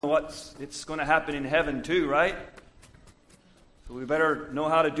It's going to happen in heaven too, right? So we better know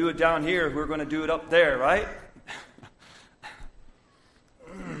how to do it down here if we're going to do it up there, right?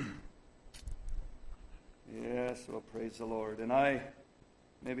 Yes, well, praise the Lord. And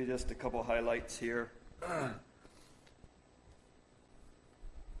maybe just a couple highlights here.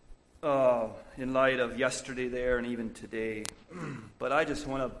 In light of yesterday there and even today. But I just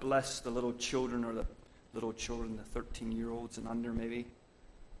want to bless the little children, the 13-year-olds and under maybe.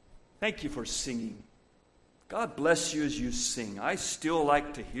 Thank you for singing. God bless you as you sing. I still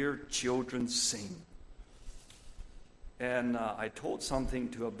like to hear children sing. And I told something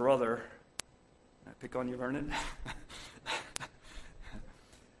to a brother. Can I pick on you, Vernon?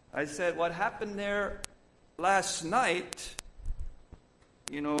 I said, what happened there last night,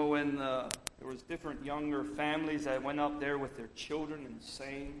 when there was different younger families that went up there with their children and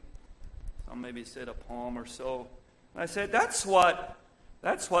sang. Some maybe said a poem or so. And I said, that's what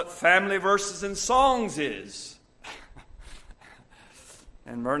family verses and songs is.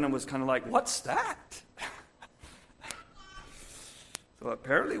 And Vernon was kind of like, what's that? So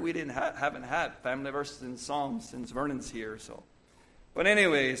apparently we haven't had family verses and songs since Vernon's here. So, but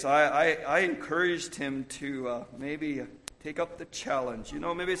anyways, I encouraged him to maybe take up the challenge.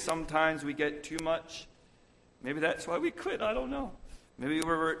 Maybe sometimes we get too much. Maybe that's why we quit. I don't know. Maybe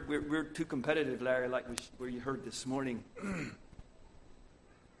we're too competitive, Larry, like you heard this morning.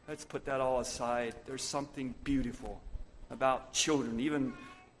 Let's put that all aside. There's something beautiful about children. Even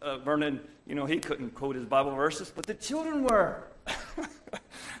Vernon, he couldn't quote his Bible verses, but the children were.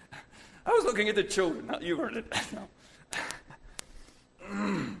 I was looking at the children, not you, Vernon. No.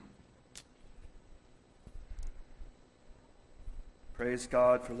 Praise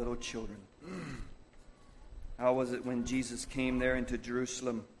God for little children. How was it when Jesus came there into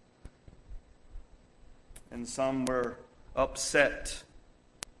Jerusalem? And some were upset.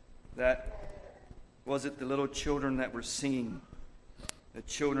 Was it the little children that were singing? The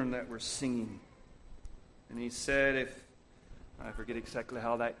children that were singing. And he said, I forget exactly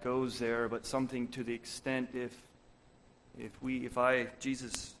how that goes there, but something to the extent if he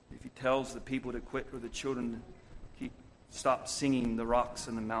tells the people to quit or the children to stop singing, the rocks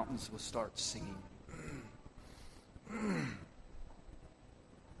and the mountains will start singing.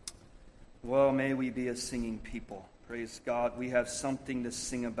 Well, may we be a singing people. Praise God. We have something to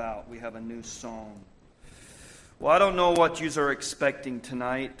sing about. We have a new song. Well, I don't know what you are expecting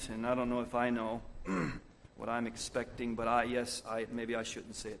tonight, and I don't know if I know what I'm expecting, but maybe I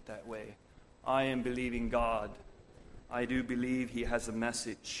shouldn't say it that way. I am believing God. I do believe He has a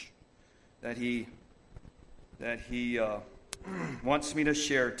message that He wants me to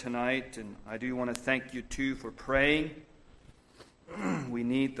share tonight, and I do want to thank you too for praying. We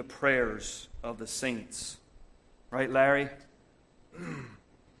need the prayers of the saints. Right, Larry?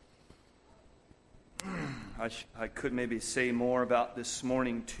 I could maybe say more about this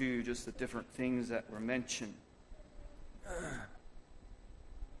morning too, just the different things that were mentioned.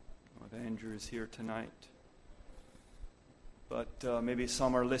 Andrew is here tonight. But maybe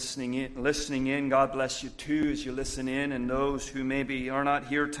some are listening in. God bless you too as you listen in, and those who maybe are not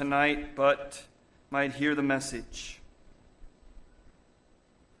here tonight but might hear the message.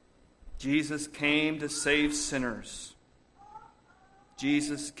 Jesus came to save sinners.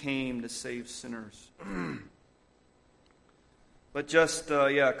 Jesus came to save sinners. But just,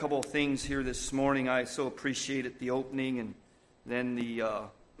 a couple of things here this morning. I so appreciated the opening and then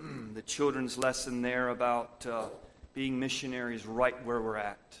the children's lesson there about being missionaries right where we're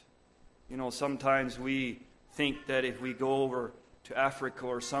at. Sometimes we think that if we go over to Africa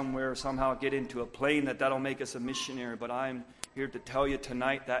or somewhere, somehow get into a plane, that'll make us a missionary. But I'm here to tell you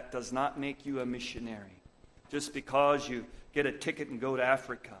tonight that does not make you a missionary. Just because you get a ticket and go to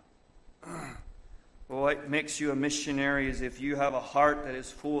Africa. What makes you a missionary is if you have a heart that is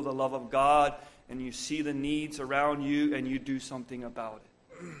full of the love of God and you see the needs around you and you do something about it.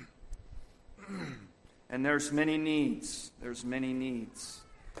 And there's many needs. There's many needs.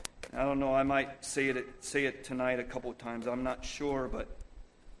 I don't know, I might say it tonight a couple of times. I'm not sure, but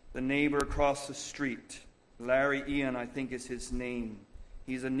the neighbor across the street, Larry Ian, I think is his name.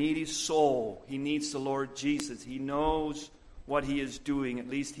 He's a needy soul. He needs the Lord Jesus. He knows what he is doing. At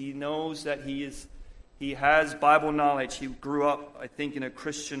least he knows that he has Bible knowledge. He grew up, I think, in a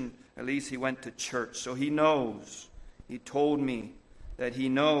Christian, at least he went to church. So he knows. He told me that he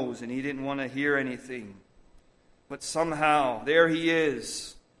knows, and he didn't want to hear anything. But somehow, there he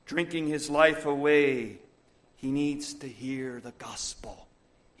is, drinking his life away. He needs to hear the gospel.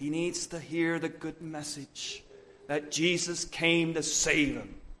 He needs to hear the good message that Jesus came to save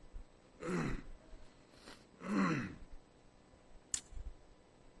him.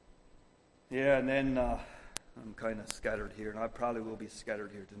 Yeah, and then I'm kind of scattered here, and I probably will be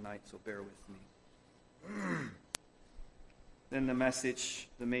scattered here tonight, so bear with me. Then the message,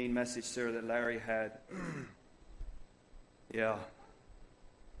 the main message there that Larry had. Yeah.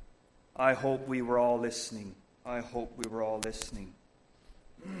 I hope we were all listening. I hope we were all listening.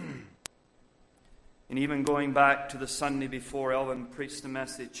 And even going back to the Sunday before, Elvin preached a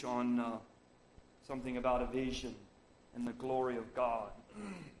message on something about a vision and the glory of God.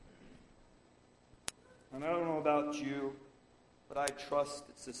 And I don't know about you, but I trust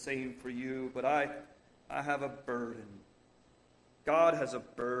it's the same for you. But I have a burden. God has a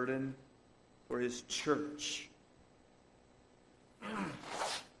burden for His church.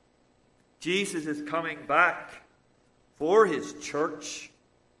 Jesus is coming back for His church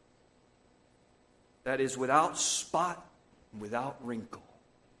that is without spot and without wrinkle.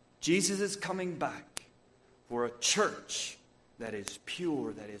 Jesus is coming back for a church that is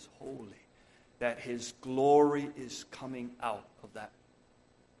pure, that is holy, that His glory is coming out of that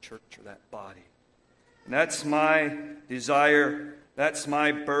church or that body. And that's my desire. That's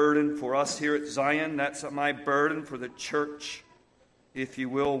my burden for us here at Zion. That's my burden for the church, if you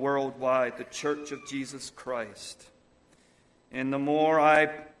will, worldwide, the church of Jesus Christ. And the more I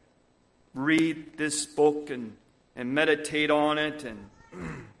read this book and meditate on it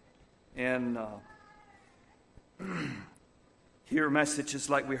and hear messages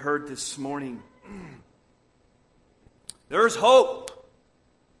like we heard this morning, there's hope.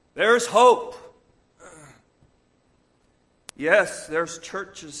 There's hope. Yes, there's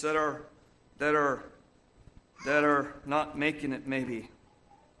churches that are not making it, maybe.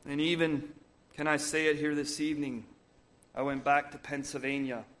 And even, can I say it here this evening, I went back to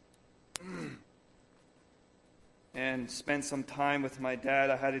Pennsylvania and spent some time with my dad.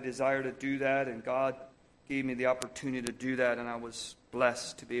 I had a desire to do that, and God gave me the opportunity to do that, and I was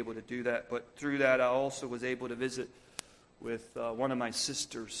blessed to be able to do that. But through that, I also was able to visit with one of my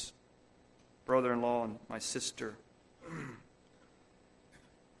sisters, brother-in-law and my sister.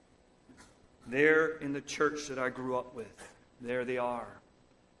 There in the church that I grew up with, there they are.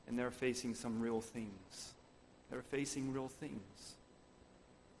 And they're facing some real things. They're facing real things.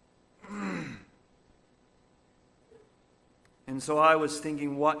 And so I was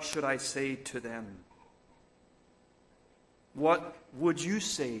thinking, what should I say to them? What would you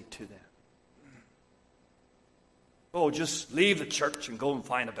say to them? Oh, just leave the church and go and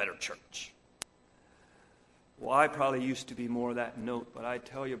find a better church. Well, I probably used to be more of that note, but I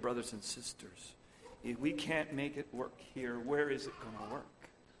tell you, brothers and sisters, if we can't make it work here, where is it going to work?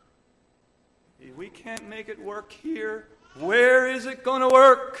 If we can't make it work here, where is it going to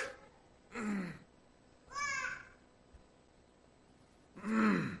work?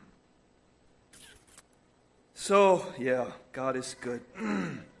 So, yeah, God is good.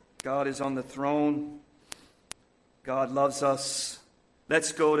 God is on the throne. God loves us.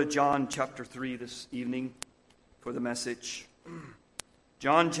 Let's go to John chapter 3 this evening for the message.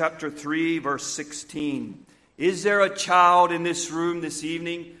 John chapter 3, verse 16. Is there a child in this room this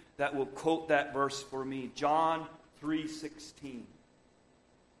evening that will quote that verse for me? John 3:16.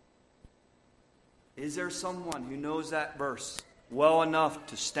 Is there someone who knows that verse well enough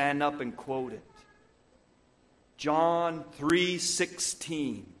to stand up and quote it? John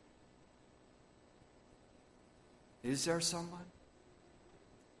 3:16. Is there someone?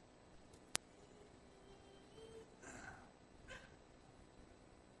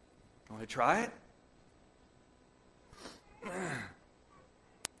 Want to try it?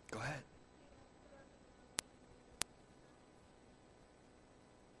 Go ahead.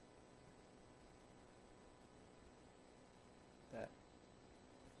 That.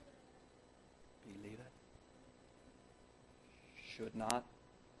 Believe it. Should not.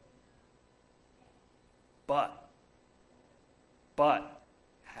 But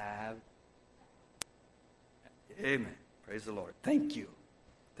have. Amen. Praise the Lord. Thank you.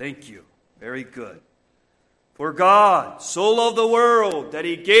 Thank you. Very good. For God so loved the world that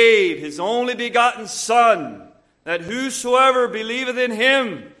He gave His only begotten Son, that whosoever believeth in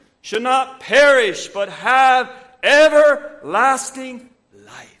Him should not perish, but have everlasting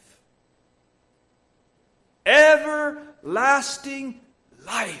life. Everlasting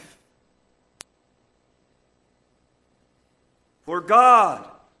life. For God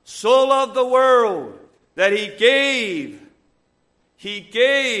so loved the world that He gave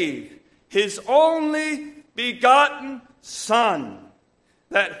His only begotten Son,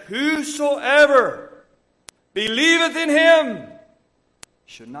 that whosoever believeth in Him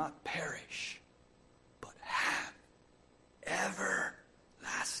should not perish, but have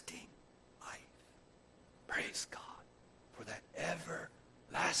everlasting life. Praise God for that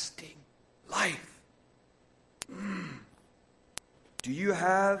everlasting Do you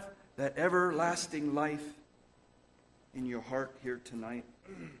have that everlasting life in your heart here tonight?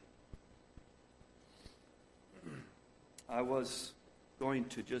 I was going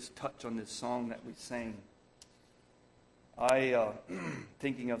to just touch on this song that we sang.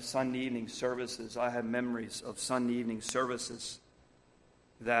 Thinking of Sunday evening services, I have memories of Sunday evening services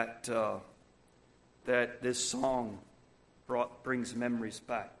that this song brings memories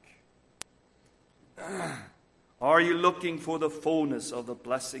back. Are you looking for the fullness of the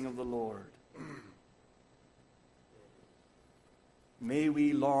blessing of the Lord? May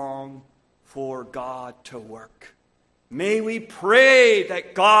we long for God to work. May we pray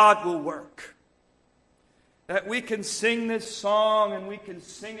that God will work. That we can sing this song and we can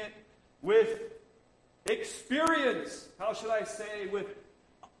sing it with experience. How should I say? With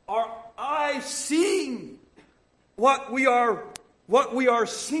our eyes seeing what we are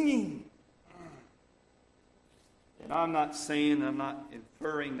singing. And I'm not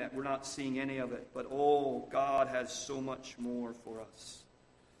inferring that we're not seeing any of it, but oh, God has so much more for us.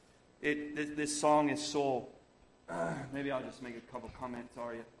 This song is so. Maybe I'll just make a couple comments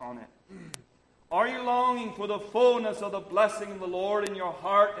on it. Are you longing for the fullness of the blessing of the Lord in your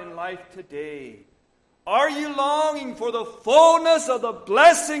heart and life today? Are you longing for the fullness of the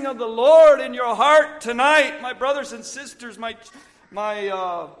blessing of the Lord in your heart tonight? My brothers and sisters, let's see,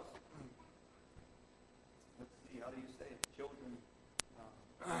 how do you say it? Children.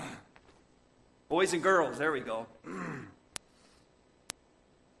 Boys and girls, there we go.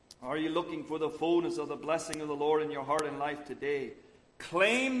 Are you looking for the fullness of the blessing of the Lord in your heart and life today?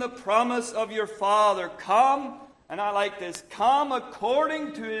 Claim the promise of your Father. Come, and I like this, come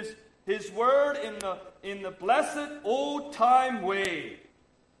according to His word in the blessed old-time way.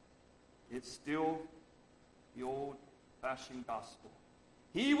 It's still the old-fashioned gospel.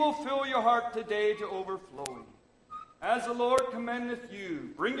 He will fill your heart today to overflowing. As the Lord commandeth you,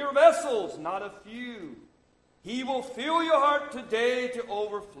 bring your vessels, not a few. He will fill your heart today to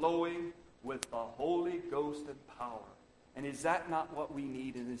overflowing with the Holy Ghost and power. And is that not what we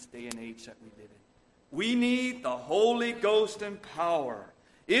need in this day and age that we live in? We need the Holy Ghost and power.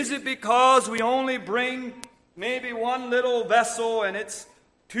 Is it because we only bring maybe one little vessel and it's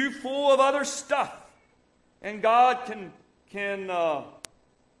too full of other stuff? And God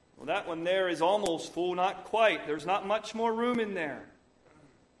well, that one there is almost full, not quite. There's not much more room in there.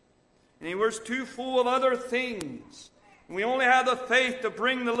 And He was too full of other things. And we only have the faith to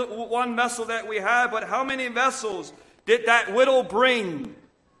bring the one vessel that we have, but how many vessels did that widow bring?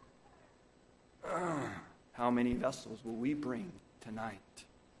 How many vessels will we bring tonight?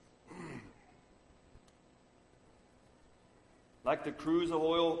 Like the cruse of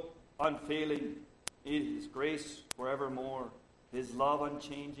oil unfailing, His grace forevermore, His love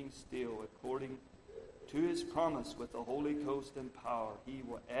unchanging still, according to His promise with the Holy Ghost and power, He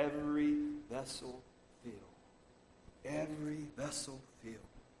will every vessel fill. Every vessel fill.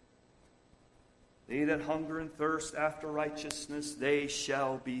 They that hunger and thirst after righteousness, they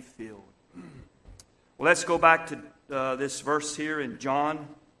shall be filled. Well, let's go back to this verse here in John.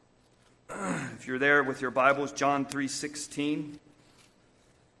 If you're there with your Bibles, John 3:16.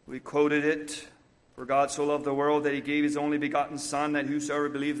 We quoted it. For God so loved the world that He gave His only begotten Son, that whosoever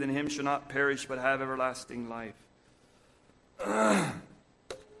believes in Him shall not perish but have everlasting life.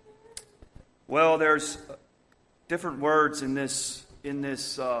 Well, there's different words in this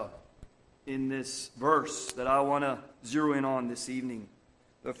verse that I want to zero in on this evening.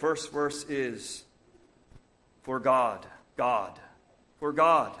 The first verse is, for God. God. For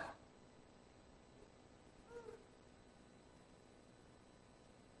God.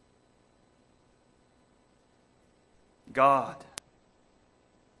 God.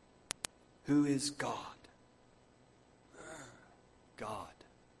 Who is God? God.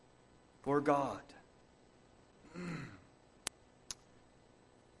 For God.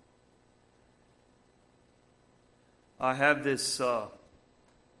 I have this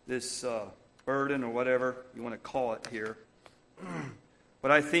burden, or whatever you want to call it here.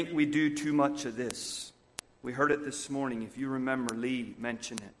 But I think we do too much of this. We heard it this morning. If you remember, Lee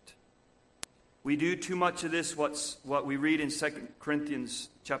mentioned it. We do too much of this, what we read in 2 Corinthians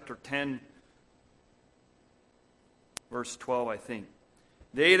chapter 10, verse 12, I think.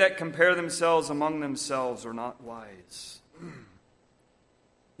 They that compare themselves among themselves are not wise.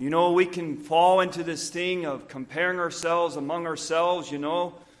 You know, we can fall into this thing of comparing ourselves among ourselves, you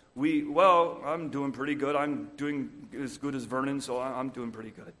know. I'm doing pretty good. I'm doing as good as Vernon, so I'm doing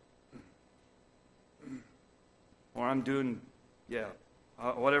pretty good. Or I'm doing,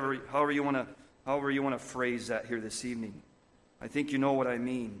 however you want to phrase that here this evening. I think you know what I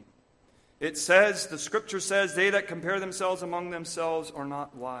mean. It says, the Scripture says, they that compare themselves among themselves are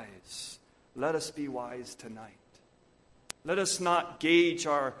not wise. Let us be wise tonight. Let us not gauge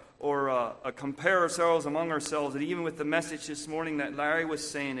or compare ourselves among ourselves. And even with the message this morning that Larry was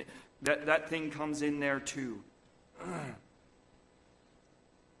saying, that thing comes in there too.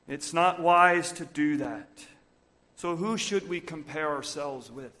 It's not wise to do that. So who should we compare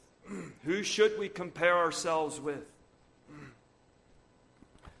ourselves with? Who should we compare ourselves with?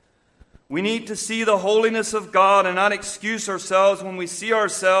 We need to see the holiness of God and not excuse ourselves when we see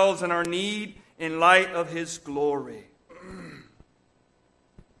ourselves and our need in light of His glory.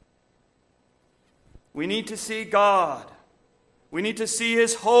 We need to see God. We need to see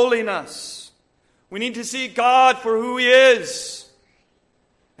His holiness. We need to see God for who He is.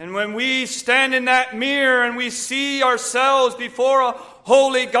 And when we stand in that mirror and we see ourselves before a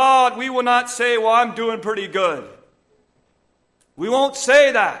holy God, we will not say, well, I'm doing pretty good. We won't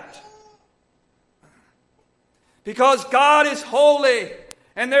say that. Because God is holy,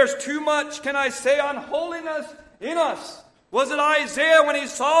 and there's too much, can I say, unholiness in us. Was it Isaiah when he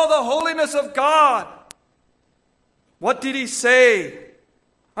saw the holiness of God? What did he say?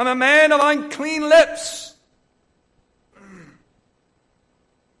 I'm a man of unclean lips.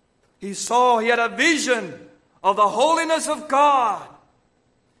 He had a vision of the holiness of God.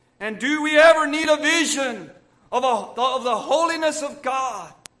 And do we ever need a vision of the holiness of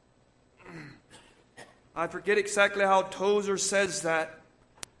God? I forget exactly how Tozer says that,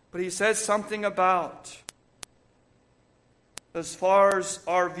 but he says something about as far as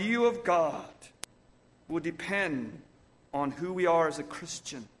our view of God will depend on who we are as a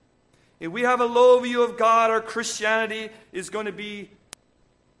Christian. If we have a low view of God, our Christianity is going to be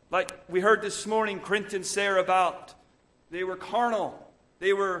like we heard this morning, Corinthians say about. They were carnal.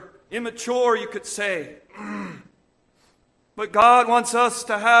 They were immature, you could say. But God wants us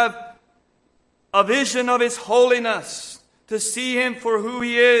to have a vision of His holiness, to see Him for who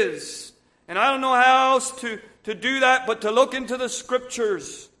He is. And I don't know how else to do that but to look into the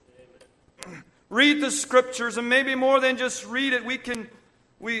Scriptures. Read the Scriptures, and maybe more than just read it,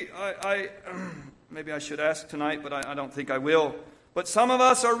 maybe I should ask tonight, but I don't think I will. But some of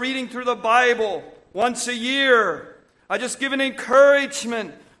us are reading through the Bible once a year. I just give an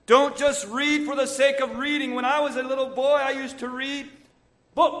encouragement. Don't just read for the sake of reading. When I was a little boy, I used to read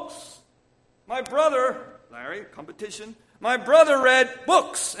books. My brother, Larry, competition, my brother read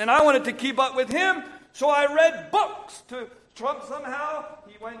books, and I wanted to keep up with him, so I read books. Somehow,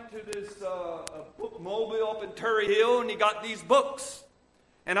 he went to this bookmobile up in Turry Hill, and he got these books.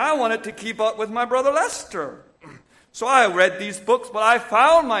 And I wanted to keep up with my brother Lester. So I read these books, but I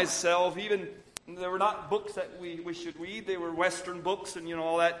found myself, they were not books that we should read, they were Western books and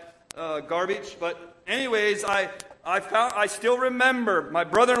all that garbage. But anyways, I still remember my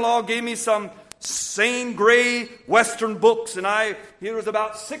brother-in-law gave me some Zane Grey Western books, and there was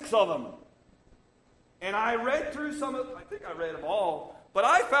about 6 of them. And I read through some of them. I think I read them all. But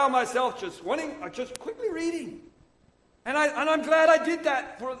I found myself just quickly reading. And I'm glad I did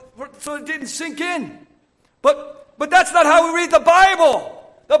that so it didn't sink in. But that's not how we read the Bible.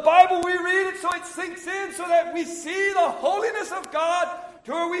 The Bible, we read it so it sinks in, so that we see the holiness of God,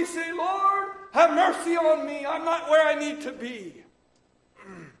 to where we say, Lord, have mercy on me. I'm not where I need to be.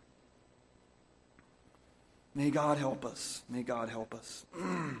 May God help us. May God help us.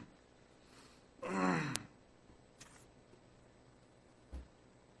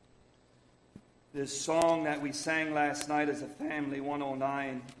 This song that we sang last night as a family,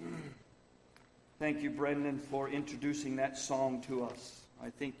 109. Thank you, Brendan, for introducing that song to us. I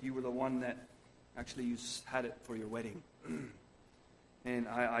think you were the one that actually you had it for your wedding. And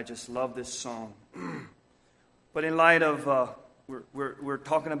I just love this song. But in light of, we're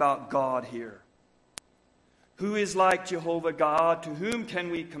talking about God here. Who is like Jehovah God? To whom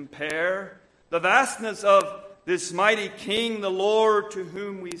can we compare? The vastness of this mighty King, the Lord, to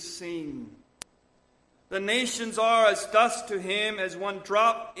whom we sing. The nations are as dust to Him, as one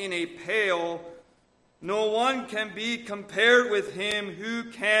drop in a pail. No one can be compared with Him. Who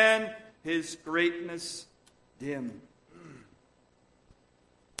can His greatness dim?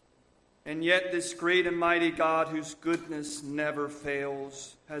 And yet this great and mighty God, whose goodness never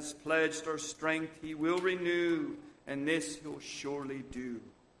fails, has pledged our strength He will renew, and this He'll surely do.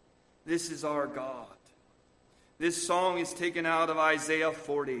 This is our God. This song is taken out of Isaiah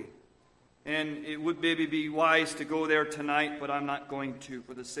 40. And it would maybe be wise to go there tonight, but I'm not going to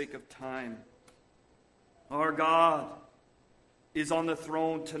for the sake of time. Our God is on the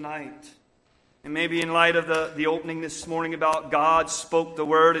throne tonight. And maybe in light of the opening this morning about God spoke the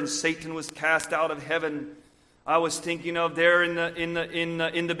word and Satan was cast out of heaven. I was thinking of there in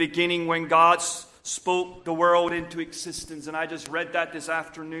the beginning when God spoke the world into existence, and I just read that this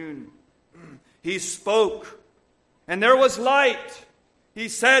afternoon. He spoke, and there was light. He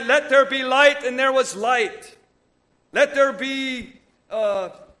said, "Let there be light," and there was light. Let there be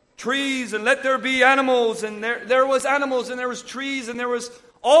trees, and let there be animals, and there was animals, and there was trees, and there was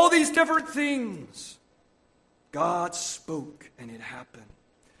all these different things. God spoke, and it happened.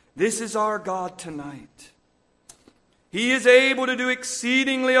 This is our God tonight. He is able to do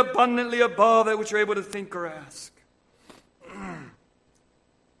exceedingly abundantly above that which you're able to think or ask.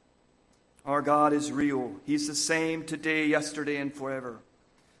 Our God is real. He's the same today, yesterday, and forever.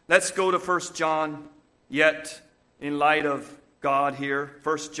 Let's go to 1 John, yet in light of God here.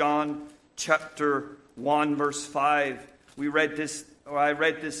 1 John chapter 1, verse 5. I read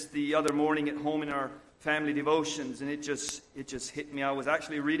this the other morning at home in our family devotions, and it just hit me. I was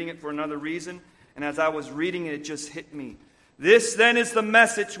actually reading it for another reason, and as I was reading it, it just hit me. "This then is the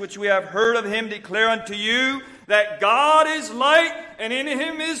message which we have heard of him declare unto you, that God is light, and in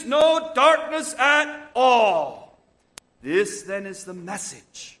him is no darkness at all. This then is the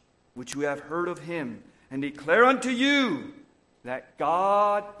message which we have heard of him, and declare unto you, that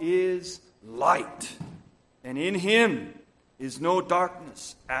God is light, and in him is no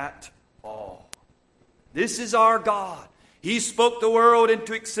darkness at all." This is our God. He spoke the world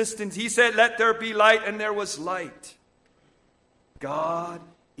into existence. He said, "Let there be light," and there was light. God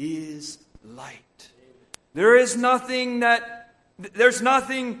is light. There's nothing,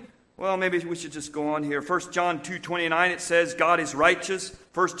 well, maybe we should just go on here. 1 John 2:29, it says God is righteous.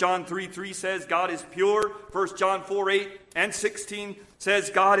 1 John 3:3 says God is pure. 1 John 4:8 and 16 says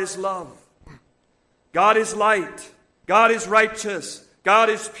God is love. God is light. God is righteous. God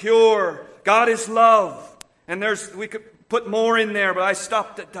is pure. God is love. And we could put more in there, but I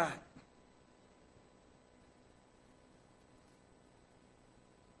stopped at that.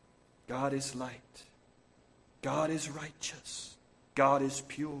 God is light. God is righteous. God is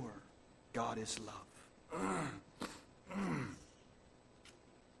pure. God is love.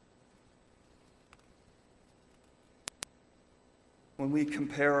 When we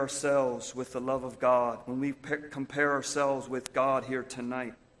compare ourselves with the love of God, when we compare ourselves with God here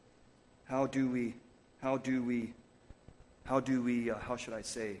tonight, how do we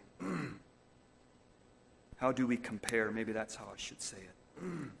compare? Maybe that's how I should say it.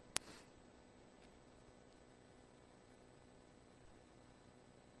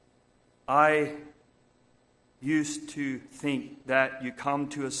 I used to think that you come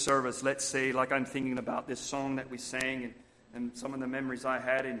to a service, let's say, like I'm thinking about this song that we sang, and some of the memories I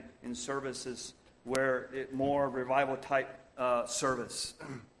had in services where it more revival type service.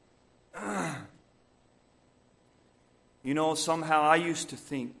 You know, somehow I used to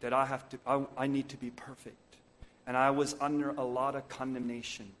think that I need to be perfect. And I was under a lot of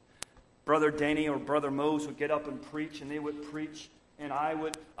condemnation. Brother Danny or Brother Mose would get up and preach, and they would preach, and I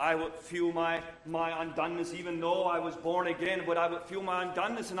would feel my undoneness, even though I was born again, but I would feel my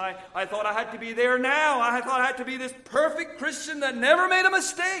undoneness, and I thought I had to be there now. I thought I had to be this perfect Christian that never made a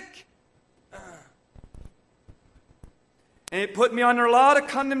mistake. And it put me under a lot of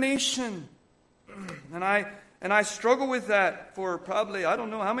condemnation. And I struggled with that for probably, I don't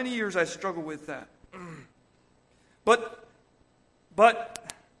know how many years I struggled with that.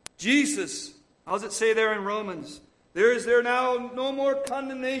 But Jesus, how does it say there in Romans? There is now no more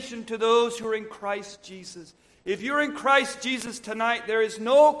condemnation to those who are in Christ Jesus. If you're in Christ Jesus tonight, there is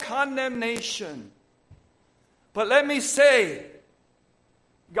no condemnation. But let me say,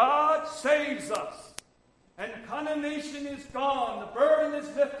 God saves us. And condemnation is gone. The burden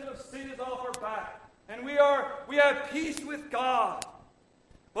is lifted of sin is off our back. And we have peace with God.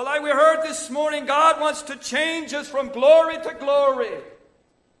 Well, like we heard this morning, God wants to change us from glory to glory.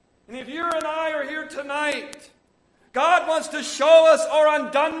 And if you and I are here tonight, God wants to show us our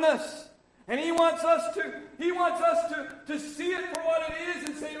undoneness. And He wants us to see it for what it is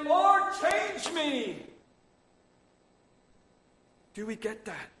and say, Lord, change me. Do we get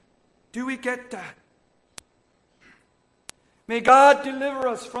that? Do we get that? May God deliver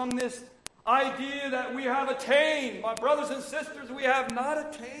us from this idea that we have attained. My brothers and sisters, we have not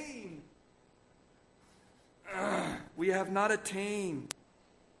attained. We have not attained.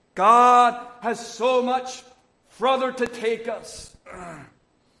 God has so much further to take us.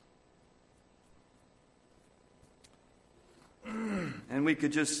 And we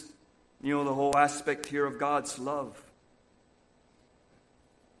could just, the whole aspect here of God's love.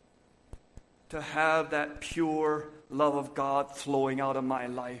 To have that pure love of God flowing out of my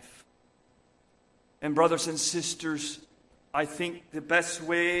life. And brothers and sisters, I think the best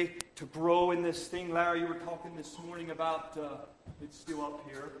way to grow in this thing. Larry, you were talking this morning about, it's still up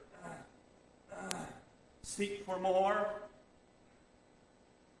here, seek for more.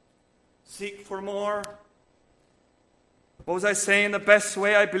 Seek for more. What was I saying? The best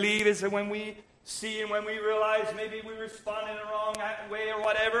way, I believe, is that when we see and when we realize maybe we responded in the wrong way or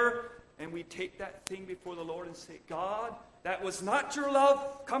whatever, and we take that thing before the Lord and say, God, that was not your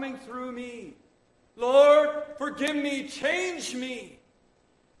love coming through me. Lord, forgive me, change me.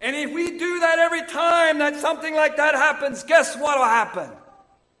 And if we do that every time that something like that happens, guess what will happen?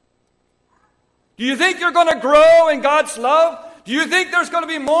 Do you think you're going to grow in God's love? Do you think there's going to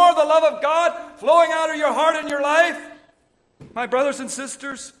be more of the love of God flowing out of your heart and your life? My brothers and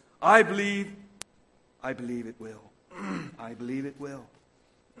sisters, I believe it will. I believe it will.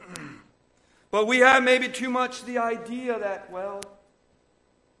 But we have maybe too much the idea that, well,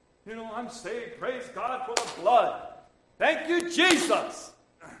 I'm saved, praise God for the blood. Thank you, Jesus.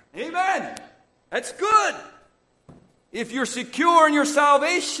 Amen. That's good. If you're secure in your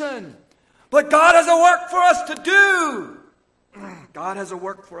salvation. But God has a work for us to do. God has a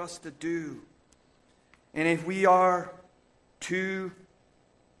work for us to do. And if we are too,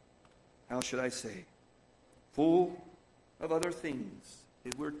 how should I say, full of other things,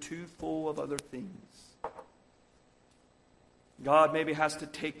 if we're too full of other things, God maybe has to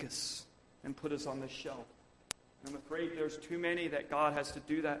take us and put us on the shelf. I'm afraid there's too many that God has to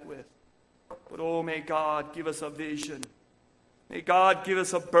do that with. But oh, may God give us a vision. May God give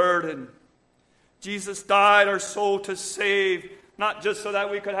us a burden. Jesus died our soul to save, not just so that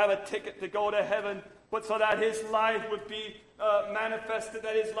we could have a ticket to go to heaven, but so that His life would be manifested,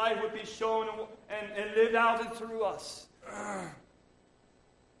 that His life would be shown and lived out and through us.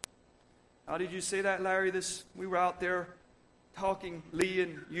 How did you say that, Larry? We were out there talking. Lee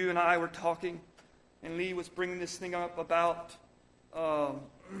and you and I were talking, and Lee was bringing this thing up about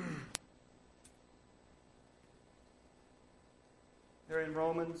there in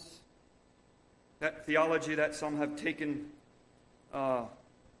Romans, that theology that some have taken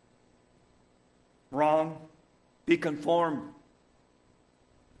wrong. Be conformed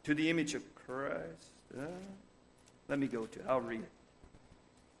to the image of Christ. Let me go to it. I'll read it.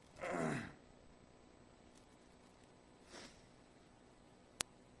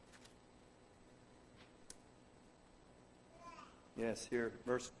 Yes, here,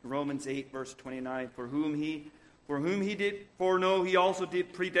 Romans 8, verse 29. For whom he did foreknow, he also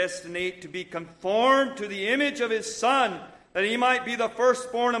did predestinate to be conformed to the image of his Son, that he might be the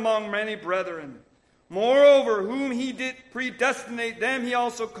firstborn among many brethren. Moreover, whom he did predestinate, them he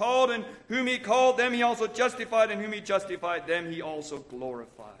also called, and whom he called, them he also justified, and whom he justified, them he also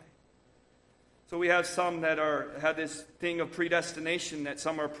glorified. So we have some that have this thing of predestination, that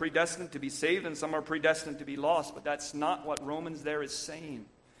some are predestined to be saved and some are predestined to be lost. But that's not what Romans there is saying.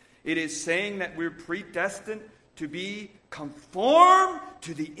 It is saying that we're predestined to be conformed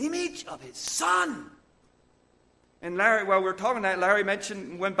to the image of His Son. And Larry, while we're talking that, Larry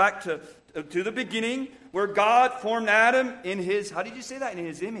went back to the beginning, where God formed Adam in His, how did you say that? In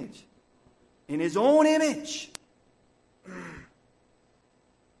His image. In His own image.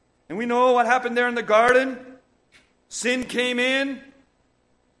 And we know what happened there in the garden. Sin came in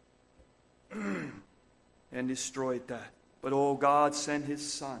and destroyed that. But oh, God sent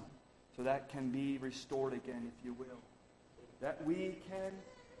His Son so that can be restored again, if you will. That we can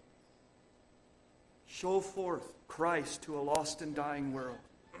show forth Christ to a lost and dying world.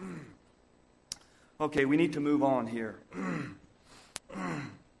 Okay, we need to move on here.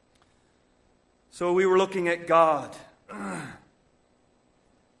 So we were looking at God.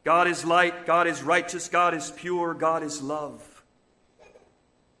 God is light, God is righteous, God is pure, God is love.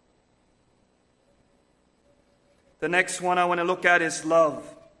 The next one I want to look at is love.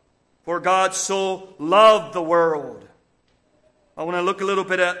 For God so loved the world. I want to look a little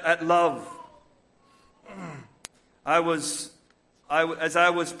bit at love. As I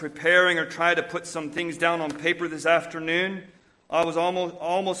was preparing or trying to put some things down on paper this afternoon, I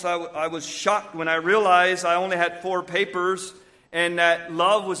was shocked when I realized I only had 4 papers and that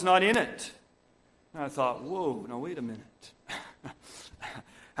love was not in it. And I thought, whoa, now wait a minute.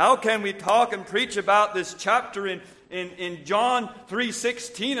 How can we talk and preach about this chapter in John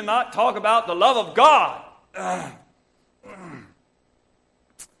 3:16 and not talk about the love of God?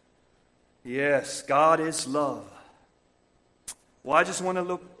 Yes, God is love. Well, I just want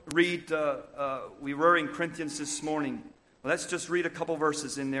to read, we were in Corinthians this morning. Let's just read a couple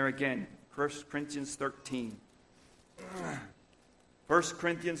verses in there again. 1 Corinthians 13. 1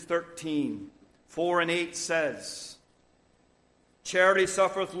 Corinthians 13, 4 and 8 says, Charity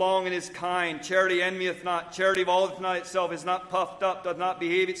suffereth long and is kind. Charity envieth not. Charity vaunteth not itself, is not puffed up, doth not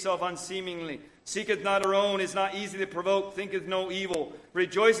behave itself unseemingly, seeketh not her own, is not easily provoked, thinketh no evil,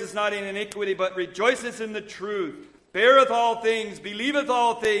 rejoiceth not in iniquity, but rejoiceth in the truth, beareth all things, believeth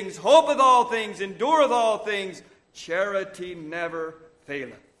all things, hopeth all things, endureth all things. Charity never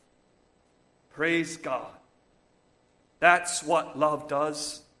faileth. Praise God. That's what love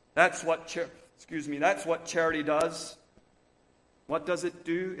does. That's what charity does. What does it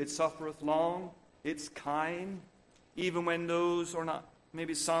do? It suffereth long. It's kind. Even when those are not,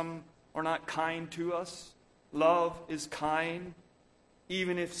 maybe some are not kind to us. Love is kind.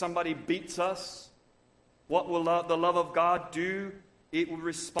 Even if somebody beats us, what will the love of God do? It will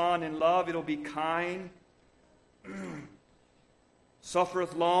respond in love. It'll be kind.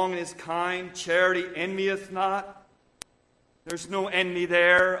 Suffereth long and is kind. Charity envieth not. There's no envy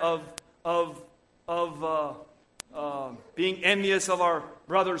there of being envious of our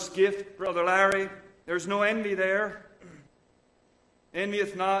brother's gift, Brother Larry. There's no envy there.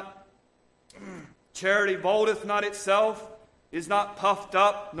 Envieth not. Charity vaunteth not itself, is not puffed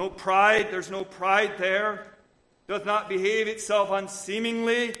up, no pride. There's no pride there. Doth not behave itself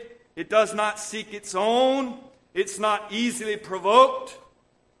unseemingly. It does not seek its own. It's not easily provoked.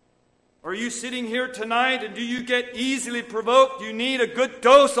 Are you sitting here tonight and do you get easily provoked? You need a good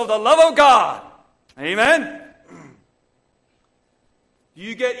dose of the love of God. Amen? Do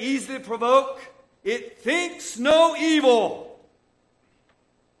you get easily provoked? It thinks no evil.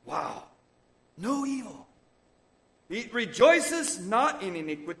 Wow. No evil. It rejoices not in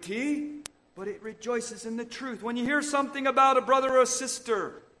iniquity, but it rejoices in the truth. When you hear something about a brother or a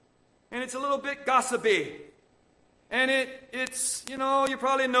sister, and it's a little bit gossipy, and it's, you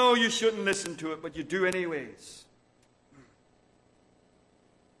probably know you shouldn't listen to it, but you do anyways.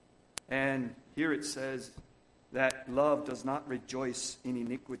 And here it says that love does not rejoice in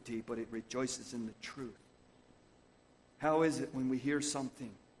iniquity, but it rejoices in the truth. How is it when we hear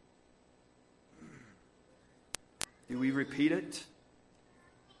something? Do we repeat it?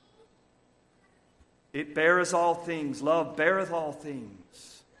 It beareth all things. Love beareth all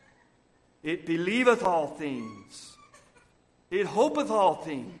things. It believeth all things. It hopeth all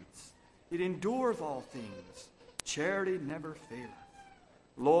things. It endureth all things. Charity never faileth.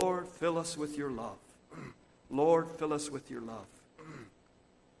 Lord, fill us with your love. Lord, fill us with your love.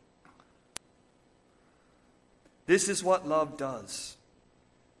 This is what love does.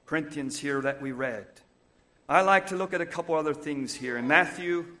 Corinthians here that we read. I like to look at a couple other things here. In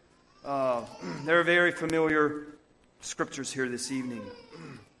Matthew, they're very familiar scriptures here this evening.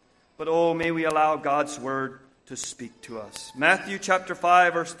 But may we allow God's word to speak to us. Matthew chapter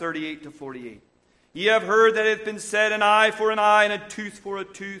 5, verse 38 to 48. Ye have heard that it hath been said, an eye for an eye, and a tooth for a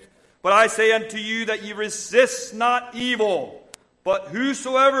tooth. But I say unto you that ye resist not evil. But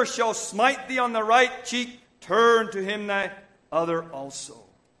whosoever shall smite thee on the right cheek, turn to him the other also.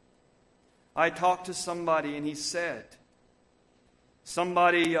 I talked to somebody and he said,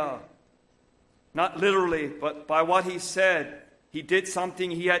 not literally, but by what he said, he did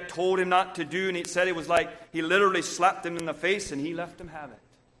something he had told him not to do, and he said it was like he literally slapped him in the face and he left him have it.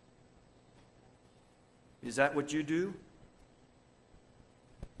 Is that what you do?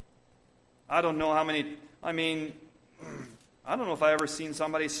 I don't know I don't know if I ever seen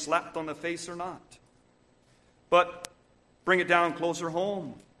somebody slapped on the face or not. But bring it down closer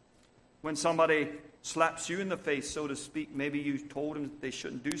home. When somebody slaps you in the face, so to speak, maybe you told them they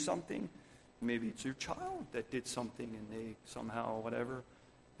shouldn't do something. Maybe it's your child that did something and they somehow whatever,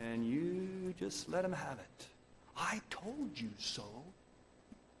 and you just let them have it. I told you so.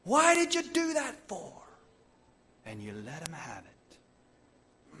 Why did you do that for? And you let them have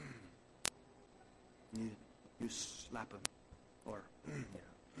it. You slap them.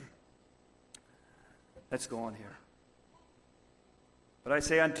 Let's go on here. But I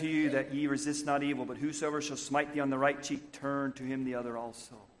say unto you that ye resist not evil, but whosoever shall smite thee on the right cheek, turn to him the other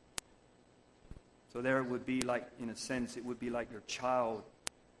also. So there it would be like, in a sense, it would be like your child,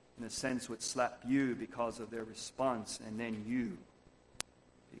 in a sense, would slap you because of their response, and then you,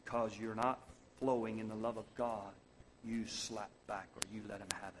 because you're not flowing in the love of God, you slap back or you let him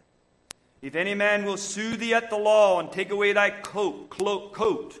have it. If any man will sue thee at the law and take away thy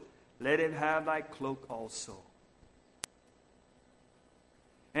coat, let him have thy cloak also.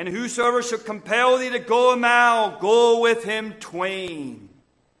 And whosoever shall compel thee to go a mile, go with him twain.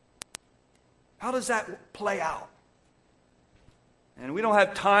 How does that play out? And we don't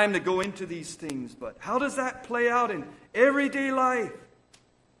have time to go into these things, but how does that play out in everyday life?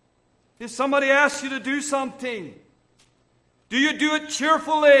 If somebody asks you to do something, do you do it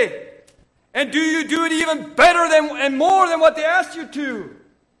cheerfully And do you do it even better than and more than what they asked you to?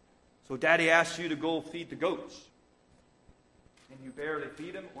 So Daddy asks you to go feed the goats. And you barely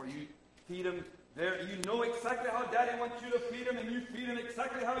feed them, or you feed them there. You know exactly how Daddy wants you to feed them, and you feed them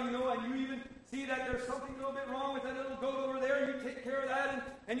exactly how you know, and you even see that there's something a little bit wrong with that little goat over there, and you take care of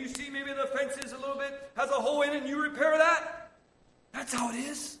that, and you see maybe the fence is a little bit, has a hole in it, and you repair that. That's how it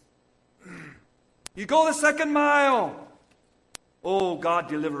is. You go the second mile. Oh, God,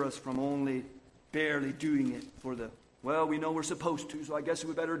 deliver us from only barely doing it for the, well, we know we're supposed to, so I guess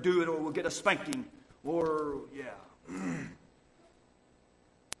we better do it or we'll get a spanking. Or, yeah.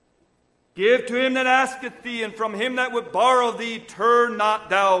 Give to him that asketh thee, and from him that would borrow thee, turn not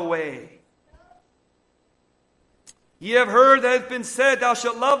thou away. Ye have heard that it hath been said, Thou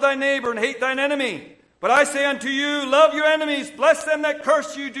shalt love thy neighbor and hate thine enemy. But I say unto you, love your enemies, bless them that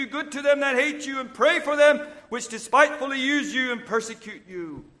curse you, do good to them that hate you, and pray for them which despitefully use you and persecute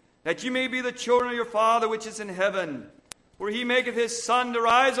you, that you may be the children of your Father which is in heaven. For he maketh his sun to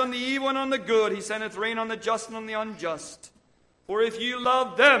rise on the evil and on the good. He sendeth rain on the just and on the unjust. For if you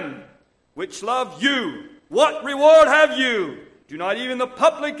love them which love you, what reward have you? Do not even the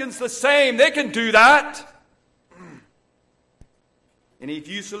publicans the same? They can do that. And if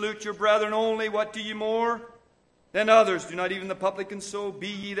you salute your brethren only, what do ye more than others? Do not even the publicans so? Be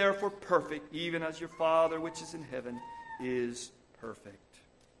ye therefore perfect, even as your Father which is in heaven is perfect.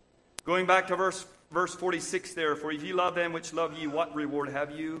 Going back to verse 46 there, for if ye love them which love ye, what reward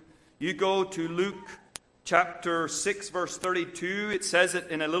have you? You go to Luke chapter 6, verse 32. It says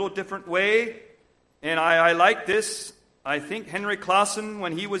it in a little different way, and I like this. I think Henry Clausen,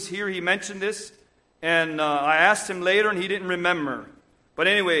 when he was here, he mentioned this, and I asked him later, and he didn't remember. But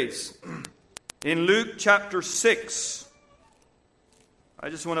anyways, in Luke chapter 6, I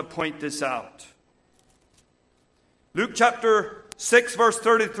just want to point this out. Luke chapter 6, verse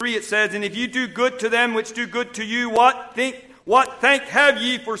 33, it says, And if you do good to them which do good to you, what thank have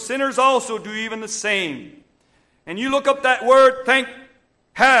ye? For sinners also do even the same. And you look up that word, thank,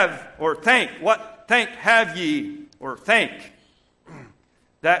 have, or thank. What thank have ye? Or thank.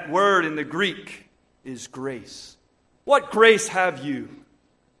 That word in the Greek is grace. What grace have you?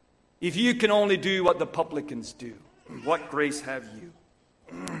 If you can only do what the publicans do, what grace have you?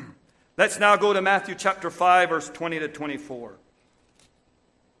 Let's now go to Matthew chapter 5, verse 20 to 24.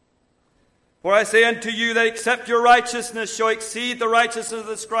 For I say unto you that except your righteousness shall exceed the righteousness of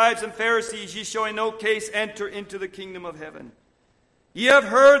the scribes and Pharisees, ye shall in no case enter into the kingdom of heaven. Ye have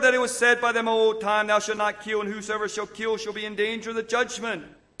heard that it was said by them of old time, Thou shalt not kill, and whosoever shall kill shall be in danger of the judgment.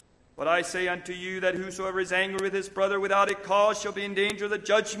 But I say unto you that whosoever is angry with his brother without a cause shall be in danger of the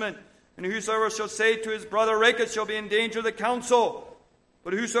judgment. And whosoever shall say to his brother, Raca, shall be in danger of the council.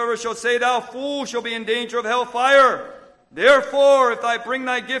 But whosoever shall say, Thou fool, shall be in danger of hell fire. Therefore, if thou bring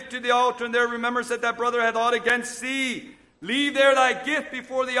thy gift to the altar, and there rememberest that thy brother hath aught against thee, leave there thy gift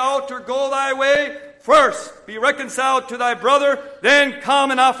before the altar, go thy way. First, be reconciled to thy brother, then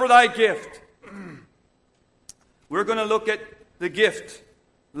come and offer thy gift. We're going to look at the gift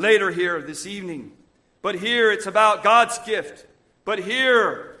later here this evening. But here it's about God's gift. But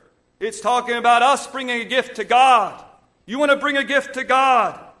here it's talking about us bringing a gift to God. You want to bring a gift to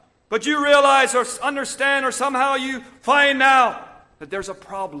God, but you realize or understand or somehow you find out that there's a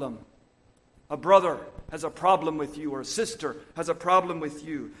problem. A brother has a problem with you, or a sister has a problem with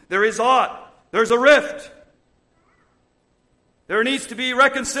you. There is aught. There's a rift. There needs to be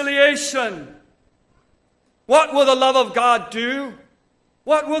reconciliation. What will the love of God do?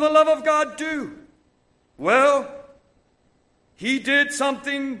 What will the love of God do? Well, He did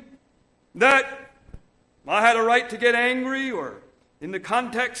something that I had a right to get angry, or in the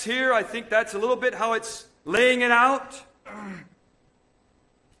context here, I think that's a little bit how it's laying it out.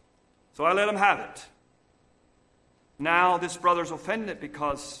 So I let him have it. Now this brother's offended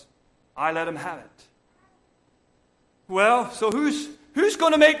because I let him have it. Well, so who's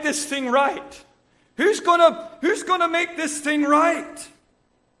going to make this thing right? Who's going to make this thing right?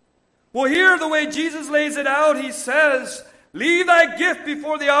 Well, here the way Jesus lays it out, He says, leave thy gift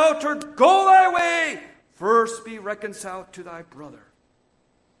before the altar, go thy way. First be reconciled to thy brother.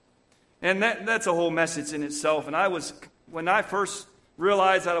 And that's a whole message in itself. And when I first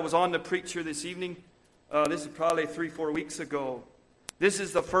realized that I was on to preach here this evening, this is probably 3-4 weeks ago, this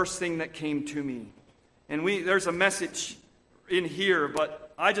is the first thing that came to me. And there's a message in here,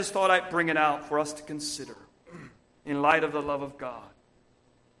 but I just thought I'd bring it out for us to consider in light of the love of God.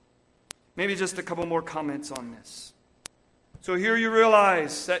 Maybe just a couple more comments on this. So here you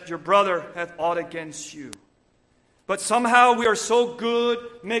realize that your brother hath aught against you. But somehow we are so good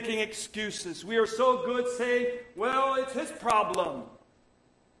making excuses. We are so good saying, well, it's his problem.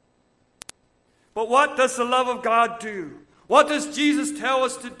 But what does the love of God do? What does Jesus tell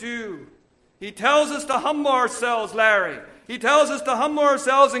us to do? He tells us to humble ourselves, Larry. He tells us to humble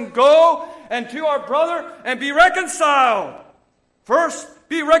ourselves and go and to our brother and be reconciled. First,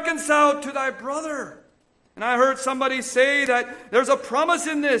 be reconciled to thy brother. And I heard somebody say that there's a promise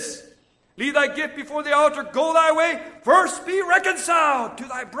in this. Leave thy gift before the altar, go thy way. First, be reconciled to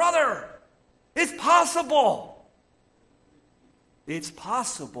thy brother. It's possible. It's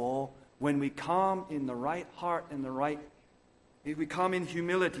possible when we come in the right heart and if we come in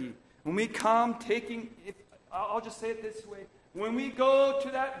humility. When we come I'll just say it this way. When we go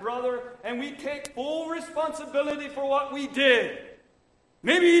to that brother and we take full responsibility for what we did.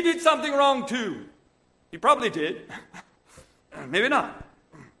 Maybe he did something wrong too. He probably did. Maybe not.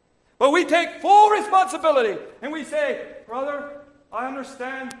 But we take full responsibility and we say, brother, I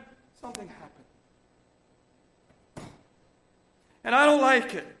understand something happened. And I don't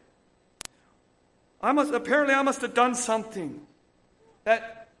like it. I must have done something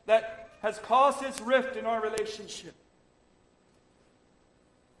that has caused this rift in our relationship.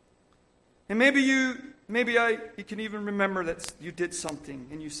 And maybe you can even remember that you did something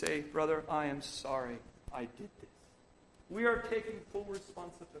and you say, brother, I am sorry I did this. We are taking full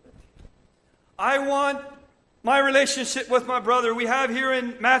responsibility. I want my relationship with my brother. We have here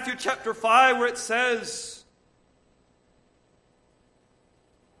in Matthew chapter 5 where it says,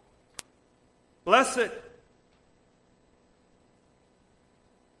 blessed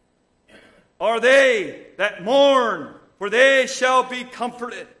are they that mourn, for they shall be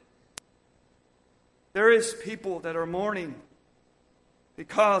comforted. There is people that are mourning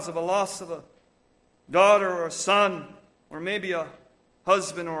because of a loss of a daughter or a son, or maybe a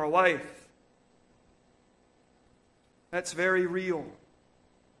husband or a wife. That's very real.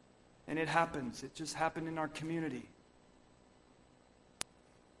 And it happens. It just happened in our community.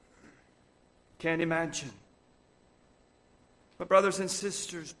 Can't imagine. But brothers and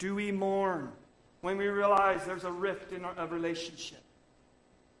sisters, do we mourn when we realize there's a rift in our relationship?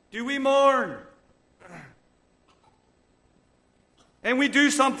 Do we mourn? And we do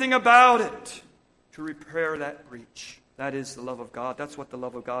something about it to repair that breach. That is the love of God. That's what the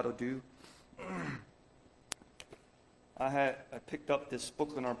love of God will do. I picked up this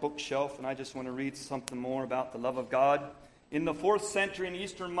book on our bookshelf, and I just want to read something more about the love of God. In the 4th century, an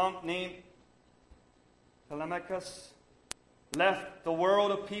Eastern monk named Telemachus left the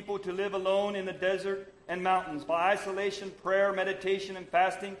world of people to live alone in the desert and mountains. By isolation, prayer, meditation, and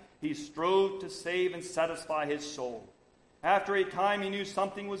fasting, he strove to save and satisfy his soul. After a time, he knew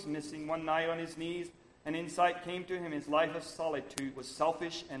something was missing. One night on his knees, an insight came to him. His life of solitude was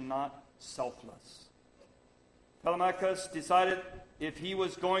selfish and not selfless. Telemachus decided if he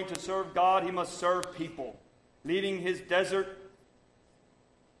was going to serve God, he must serve people. Leaving his desert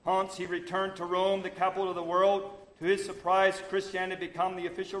haunts, he returned to Rome, the capital of the world. To his surprise, Christianity had become the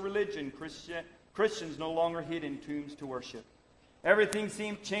official religion. Christians no longer hid in tombs to worship. Everything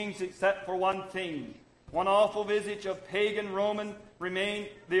seemed changed except for one thing. One awful visage of pagan Roman remained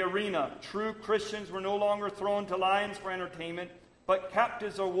the arena. True Christians were no longer thrown to lions for entertainment, but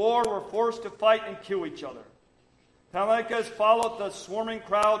captives of war were forced to fight and kill each other. Telemachus followed the swarming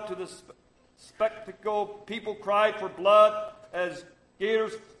crowd to the spectacle. People cried for blood as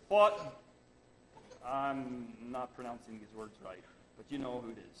gators fought. I'm not pronouncing these words right, but you know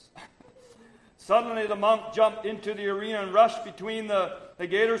who it is. Suddenly the monk jumped into the arena and rushed between the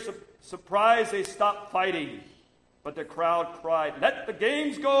gators. Surprised, they stopped fighting. But the crowd cried, "Let the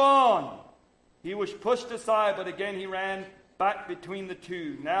games go on!" He was pushed aside, but again he ran back between the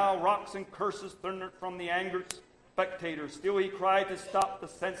two. Now rocks and curses thundered from the angered spectators. Still he cried to stop the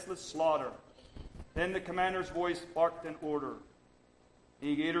senseless slaughter. Then the commander's voice barked an order.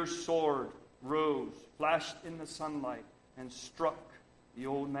 The gator's sword rose, flashed in the sunlight, and struck the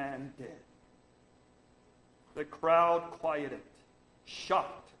old man dead. The crowd quieted,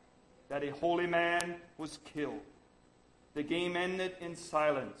 shocked that a holy man was killed. The game ended in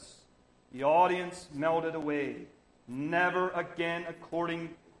silence. The audience melted away. Never again,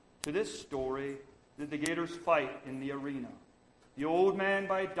 according to this story, did the gators fight in the arena. The old man,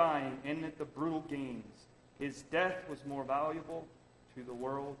 by dying, ended the brutal games. His death was more valuable to the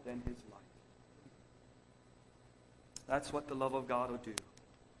world than his life. That's what the love of God will do.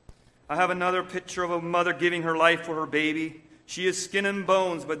 I have another picture of a mother giving her life for her baby. She is skin and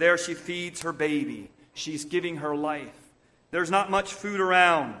bones, but there she feeds her baby. She's giving her life. There's not much food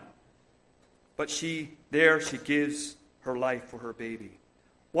around, but she gives her life for her baby.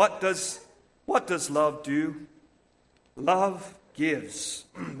 What does love do? Love gives.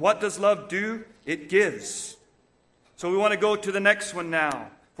 What does love do? It gives. So we want to go to the next one now.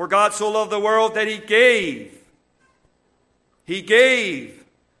 For God so loved the world that He gave. He gave.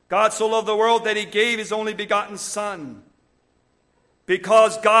 God so loved the world that He gave His only begotten Son.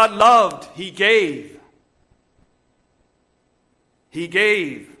 Because God loved, He gave. He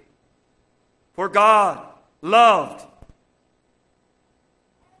gave. For God loved.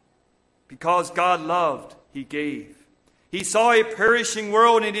 Because God loved, He gave. He saw a perishing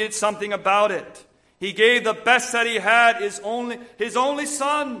world and He did something about it. He gave the best that He had, His only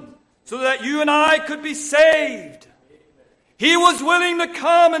Son, so that you and I could be saved. He was willing to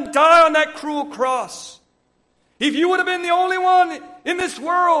come and die on that cruel cross. If you would have been the only one in this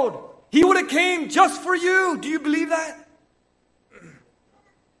world, He would have came just for you. Do you believe that?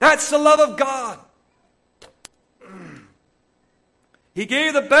 That's the love of God. He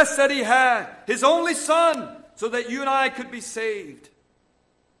gave the best that He had, His only Son, so that you and I could be saved.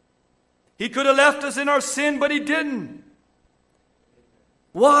 He could have left us in our sin, but He didn't.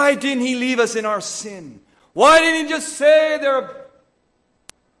 Why didn't He leave us in our sin? Why didn't He just say they're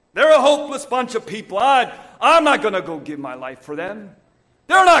a hopeless bunch of people? I'm not going to go give my life for them.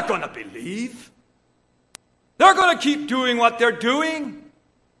 They're not going to believe. They're going to keep doing what they're doing.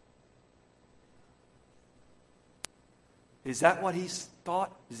 Is that what He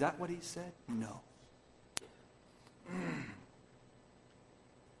thought? Is that what He said? No.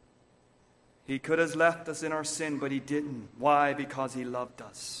 He could have left us in our sin, but He didn't. Why? Because He loved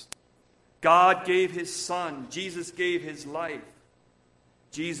us. God gave His Son. Jesus gave His life.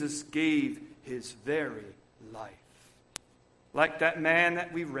 Jesus gave His very life. Like that man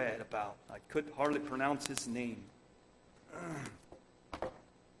that we read about. I could hardly pronounce his name.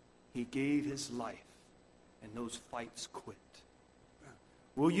 He gave His life, and those fights quit.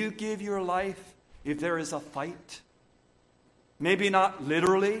 Will you give your life if there is a fight? Maybe not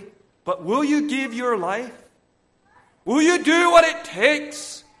literally, but will you give your life? Will you do what it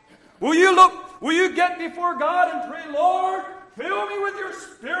takes? Will you get before God and pray, Lord, fill me with your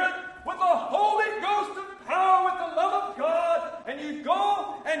Spirit, with the Holy Ghost of power, with the love of God, and you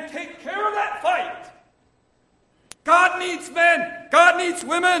go and take care of that fight. God needs men, God needs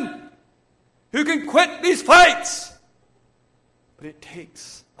women who can quit these fights. But it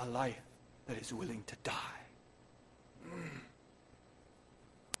takes a life that is willing to die.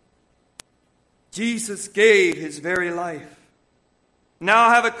 Jesus gave His very life. Now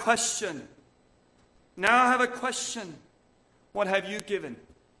I have a question. What have you given?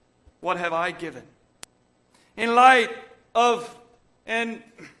 What have I given? In light of, I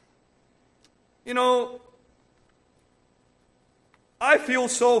feel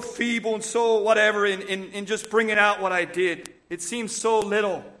so feeble and so whatever in just bringing out what I did. It seems so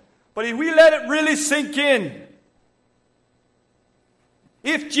little. But if we let it really sink in,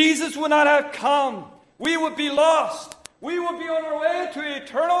 if Jesus would not have come, we would be lost. We would be on our way to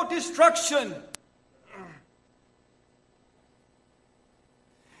eternal destruction.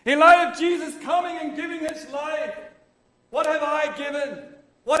 In light of Jesus coming and giving His life, what have I given?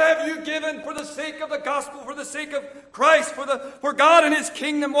 What have you given for the sake of the gospel, for the sake of Christ, for God and His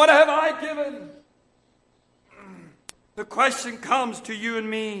kingdom? What have I given? The question comes to you and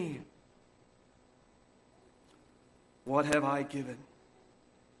me. What have I given?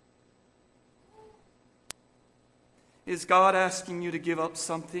 Is God asking you to give up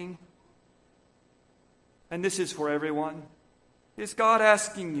something? And this is for everyone. Is God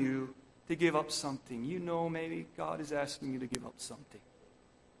asking you to give up something? You know, maybe God is asking you to give up something.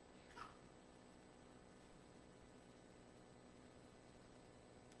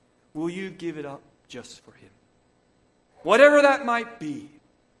 Will you give it up just for Him? Whatever that might be,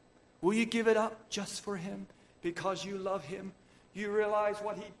 will you give it up just for Him? Because you love Him. You realize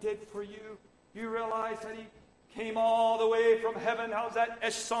what He did for you. You realize that He came all the way from heaven. How's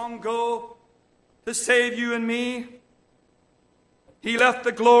that song go? To save you and me. He left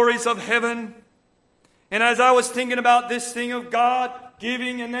the glories of heaven. And as I was thinking about this thing of God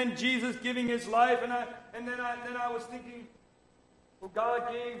giving and then Jesus giving His life, and then I was thinking, well,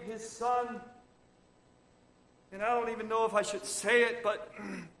 God gave His Son. And I don't even know if I should say it, but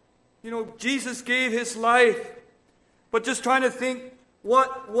Jesus gave His life. But just trying to think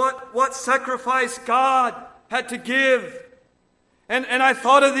what sacrifice God had to give. And I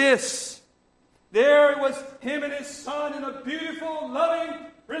thought of this. There was Him and His Son in a beautiful, loving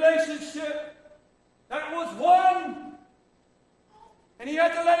relationship that was one. And He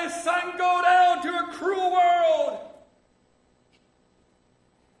had to let His Son go down to a cruel world.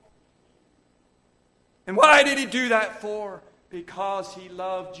 And why did He do that for? Because He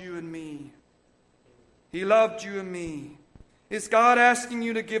loved you and me. He loved you and me. Is God asking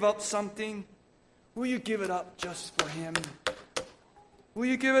you to give up something? Will you give it up just for Him? Will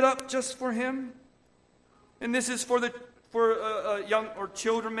you give it up just for Him? And this is for young or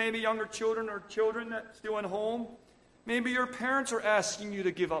children, maybe younger children or children that still at home. Maybe your parents are asking you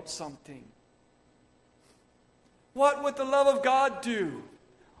to give up something. What would the love of God do?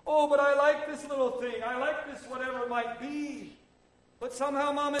 Oh, but I like this little thing. I like this whatever it might be. But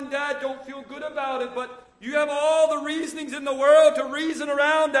somehow Mom and Dad don't feel good about it. But you have all the reasonings in the world to reason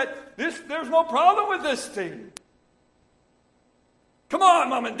around that there's no problem with this thing. Come on,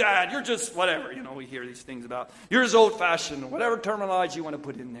 Mom and Dad, you're just whatever. We hear these things about. You're just old-fashioned, whatever terminology you want to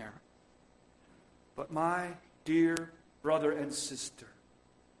put in there. But my dear brother and sister,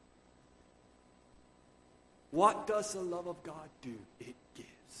 what does the love of God do? It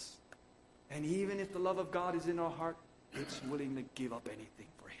gives. And even if the love of God is in our heart, it's willing to give up anything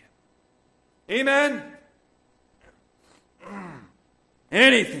for Him. Amen?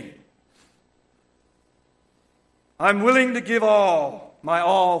 Anything. I'm willing to give my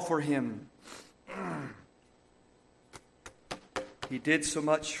all for Him. He did so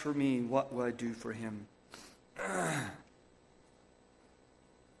much for me. What will I do for Him?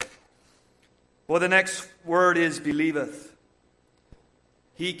 Well, the next word is believeth.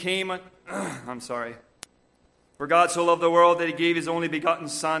 He came, For God so loved the world that He gave His only begotten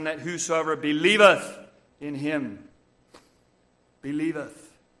Son, that whosoever believeth in Him, believeth.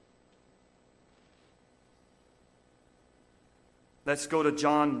 Let's go to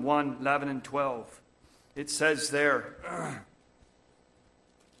John 1, 11 and 12. It says there,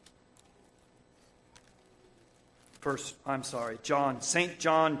 St.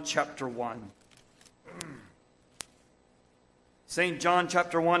 John chapter 1. St. John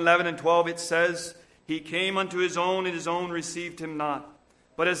chapter 1, 11 and 12, it says, He came unto His own, and His own received Him not.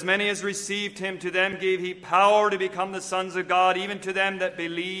 But as many as received Him, to them gave He power to become the sons of God, even to them that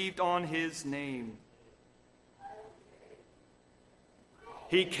believed on His name.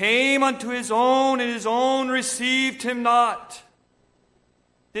 He came unto His own, and His own received Him not.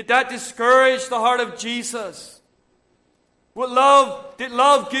 Did that discourage the heart of Jesus? Did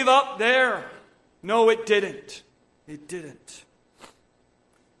love give up there? No, it didn't. It didn't.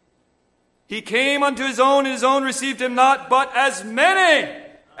 He came unto His own, and His own received Him not. But as many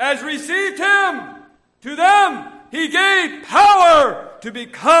as received Him, to them He gave power to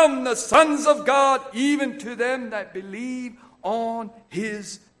become the sons of God, even to them that believe on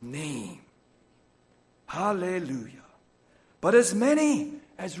His name. Hallelujah. But as many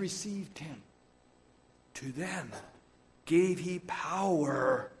as received Him, to them gave He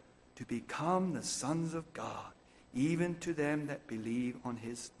power to become the sons of God, even to them that believe on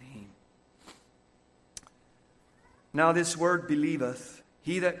His name. Now this word believeth,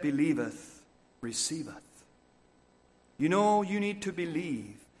 he that believeth receiveth. You need to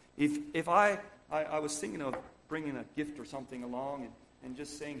believe. If I was thinking of bringing a gift or something along and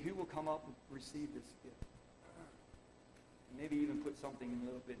just saying, who will come up and receive this gift? Maybe even put something a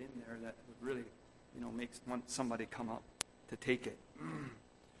little bit in there that would really, want somebody come up to take it.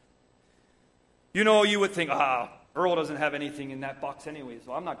 You would think, Earl doesn't have anything in that box anyway,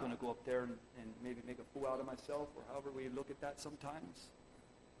 so I'm not going to go up there and maybe make a fool out of myself, or however we look at that sometimes.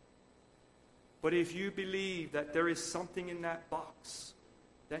 But if you believe that there is something in that box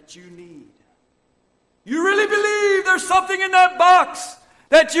that you need, you really believe there's something in that box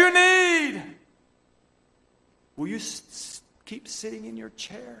that you need, will you keep sitting in your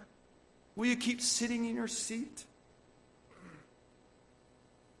chair? Will you keep sitting in your seat?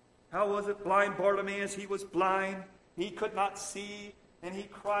 How was it blind Bartimaeus? He was blind. He could not see. And he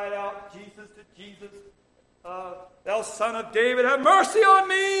cried out, Jesus, thou son of David, have mercy on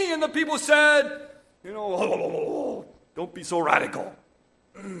me. And the people said, don't be so radical.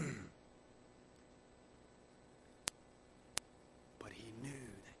 But he knew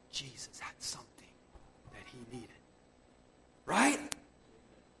that Jesus had something that he needed. Right?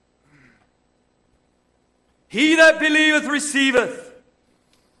 He that believeth receiveth.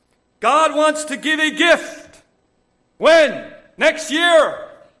 God wants to give a gift. When? Next year.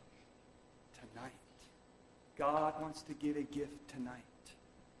 Tonight. God wants to give a gift tonight.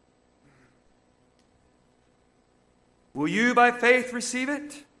 Will you by faith receive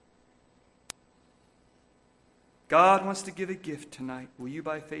it? God wants to give a gift tonight. Will you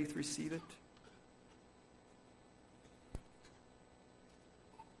by faith receive it?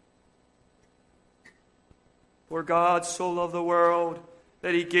 For God so loved the world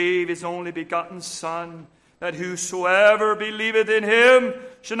that He gave His only begotten Son, that whosoever believeth in Him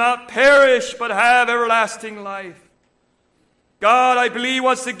should not perish, but have everlasting life. God, I believe,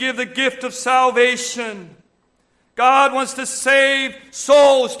 wants to give the gift of salvation. God wants to save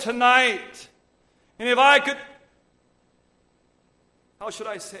souls tonight. And if I could how should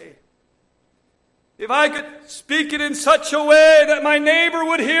I say? If I could speak it in such a way that my neighbor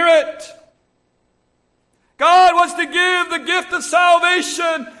would hear it. God wants to give the gift of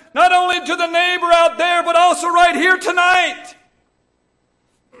salvation not only to the neighbor out there, but also right here tonight.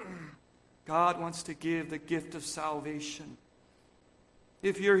 God wants to give the gift of salvation.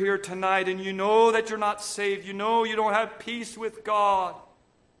 If you're here tonight and you know that you're not saved, you know you don't have peace with God,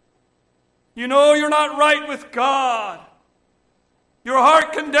 you know you're not right with God, your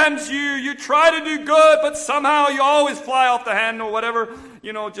heart condemns you, you try to do good, but somehow you always fly off the handle, whatever,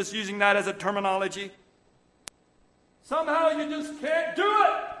 just using that as a terminology. Somehow you just can't do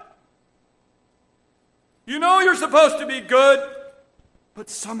it. You know you're supposed to be good,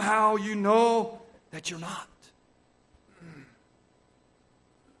 but somehow you know that you're not.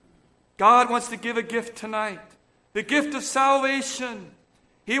 God wants to give a gift tonight, the gift of salvation.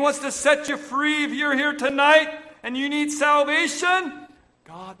 He wants to set you free. If you're here tonight and you need salvation,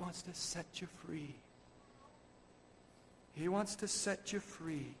 God wants to set you free. He wants to set you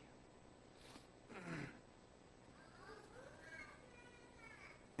free.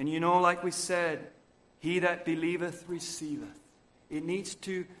 And like we said, he that believeth receiveth. You need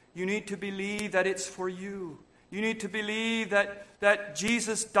to believe that it's for you. You need to believe that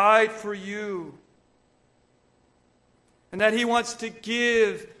Jesus died for you. And that he wants to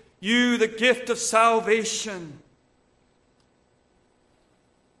give you the gift of salvation.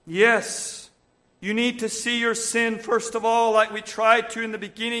 Yes, you need to see your sin, first of all, like we tried to in the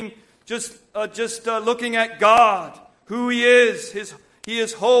beginning, just looking at God, who he is. He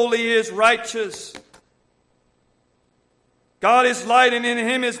is holy, he is righteous. God is light, and in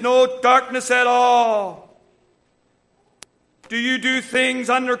him is no darkness at all. Do you do things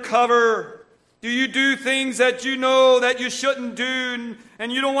undercover? Do you do things that you know that you shouldn't do,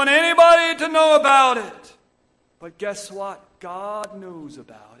 and you don't want anybody to know about it? But guess what? God knows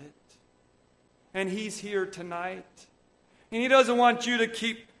about it. And he's here tonight. And he doesn't want you to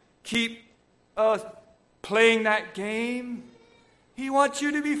keep playing that game. He wants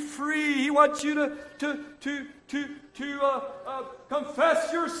you to be free. He wants you to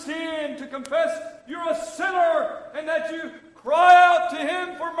confess your sin, to confess you're a sinner, and that you cry out to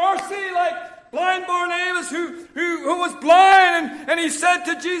him for mercy, like blind Barnabas who was blind, and he said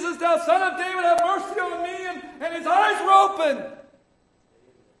to Jesus, "Thou Son of David, have mercy on me," and his eyes were open.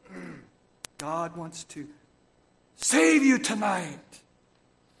 God wants to save you tonight.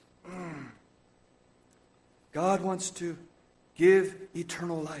 God wants to give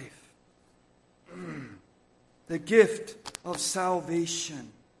eternal life. The gift of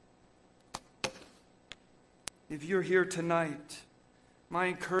salvation. If you're here tonight, my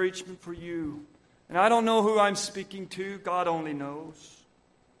encouragement for you, and I don't know who I'm speaking to, God only knows.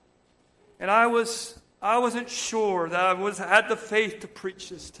 And I wasn't sure that I had the faith to preach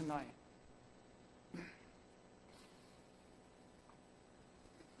this tonight.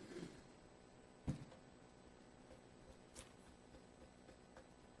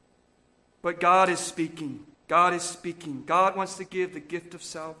 But God is speaking. God is speaking. God wants to give the gift of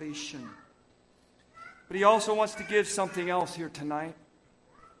salvation. But he also wants to give something else here tonight.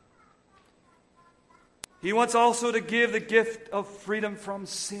 He wants also to give the gift of freedom from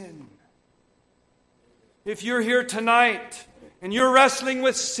sin. If you're here tonight and you're wrestling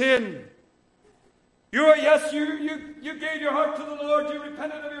with sin, you gave your heart to the Lord, you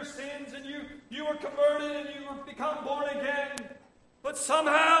repented of your sins, and you were converted and you were become born again. But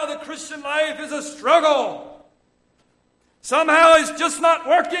somehow the Christian life is a struggle. Somehow it's just not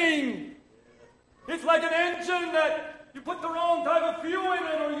working. It's like an engine that you put the wrong type of fuel in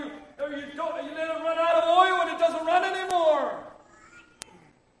it, or you let it run out of oil and it doesn't run anymore.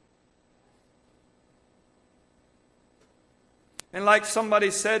 And like somebody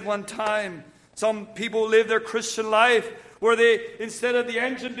said one time, some people live their Christian life where they, instead of the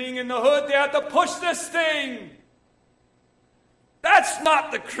engine being in the hood, they have to push this thing. That's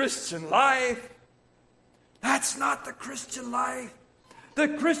not the Christian life. That's not the Christian life. The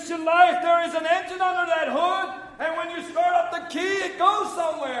Christian life, there is an engine under that hood, and when you start up the key, it goes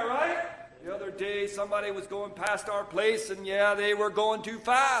somewhere, right? The other day, somebody was going past our place, and they were going too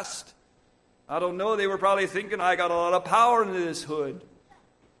fast. I don't know, they were probably thinking, I got a lot of power into this hood.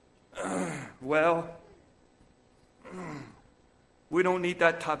 Well, we don't need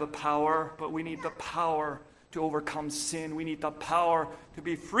that type of power, but we need the power to overcome sin. We need the power to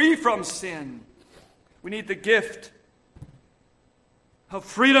be free from sin. We need the gift of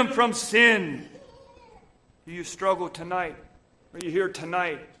freedom from sin. Do you struggle tonight? Are you here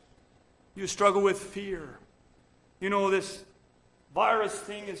tonight? You struggle with fear. This virus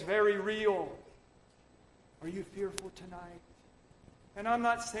thing is very real. Are you fearful tonight? And I'm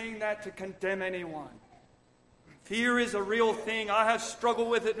not saying that to condemn anyone. Fear is a real thing. I have struggled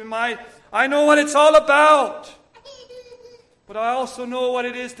with it I know what it's all about. But I also know what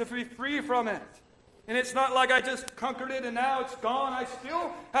it is to be free from it. And it's not like I just conquered it and now it's gone. I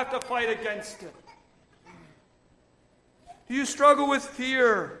still have to fight against it. Do you struggle with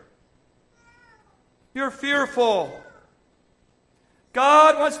fear? You're fearful.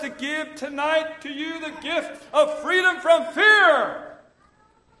 God wants to give tonight to you the gift of freedom from fear.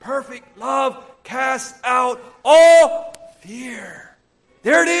 Perfect love casts out all fear.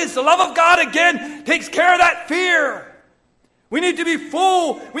 There it is. The love of God again takes care of that fear. We need to be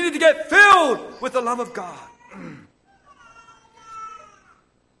full. We need to get filled with the love of God.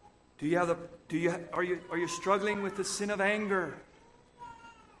 Are you struggling with the sin of anger?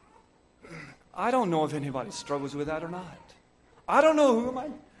 I don't know if anybody struggles with that or not. I don't know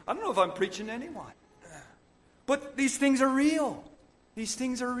I don't know if I'm preaching to anyone. But these things are real. These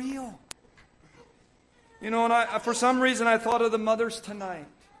things are real. And for some reason I thought of the mothers tonight.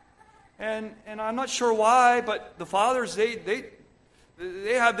 And I'm not sure why, but the fathers, they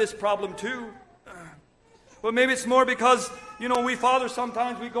have this problem too. But maybe it's more because, we fathers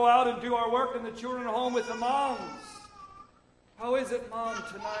sometimes we go out and do our work and the children are home with the moms. How is it, Mom,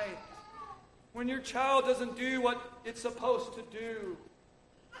 tonight? When your child doesn't do what it's supposed to do,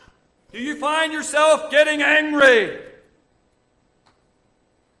 do you find yourself getting angry?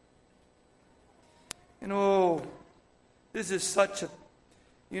 This is such a,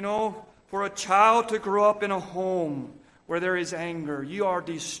 for a child to grow up in a home where there is anger, you are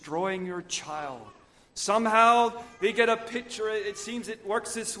destroying your child. Somehow they get a picture, it seems it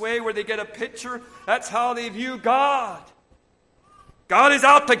works this way, where they get a picture, that's how they view God. God is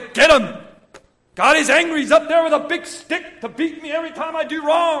out to get them. God is angry. He's up there with a big stick to beat me every time I do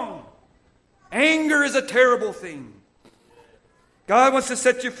wrong. Anger is a terrible thing. God wants to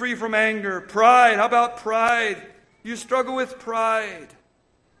set you free from anger. Pride. How about pride? You struggle with pride.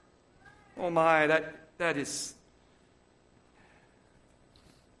 Oh my, that is...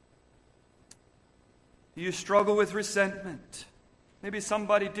 You struggle with resentment. Maybe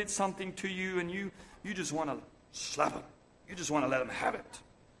somebody did something to you and you just want to slap them. You just want to let them have it.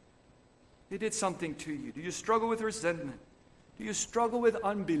 They did something to you. Do you struggle with resentment? Do you struggle with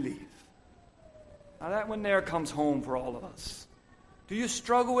unbelief? Now that one there comes home for all of us. Do you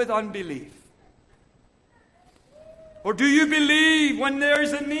struggle with unbelief? Or do you believe when there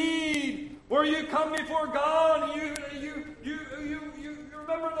is a need, where you come before God, and you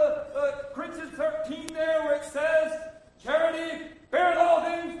remember the Corinthians 13 there where it says, charity beareth all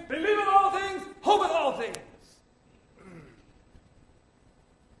things, believeth all things, hopeth all things.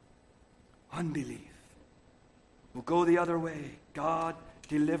 Unbelief. We'll go the other way. God,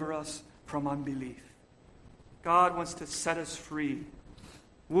 deliver us from unbelief. God wants to set us free.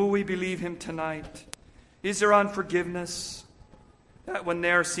 Will we believe Him tonight? Is there unforgiveness? That one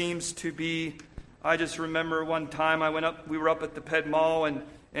there seems to be. I just remember one time we were up at the Ped Mall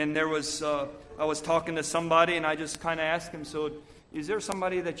and there was, I was talking to somebody and I just kind of asked him, so is there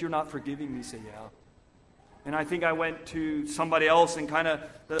somebody that you're not forgiving? He said, yeah. And I think I went to somebody else and kind of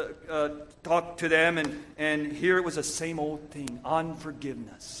talked to them and here it was the same old thing.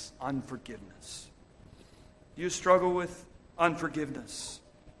 Unforgiveness. Unforgiveness. Do you struggle with unforgiveness?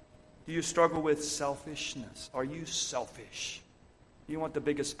 Do you struggle with selfishness? Are you selfish? You want the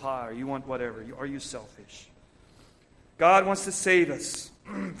biggest pie or you want whatever. Are you selfish? God wants to save us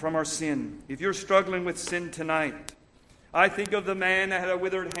from our sin. If you're struggling with sin tonight, I think of the man that had a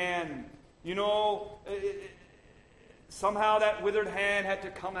withered hand. Somehow that withered hand had to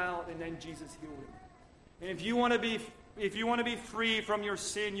come out and then Jesus healed him. And if you want to be free from your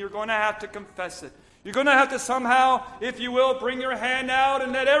sin, you're going to have to confess it. You're going to have to somehow, if you will, bring your hand out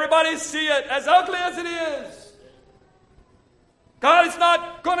and let everybody see it, as ugly as it is. God is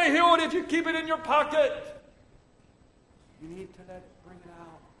not going to heal it if you keep it in your pocket. You need to bring it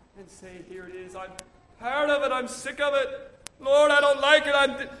out and say, here it is. I'm tired of it. I'm sick of it. Lord, I don't like it.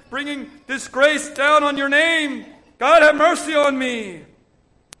 I'm bringing disgrace down on your name. God, have mercy on me.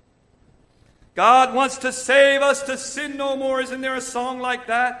 God wants to save us to sin no more. Isn't there a song like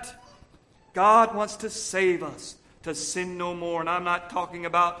that? God wants to save us to sin no more. And I'm not talking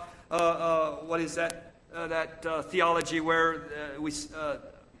about, what is that? That theology where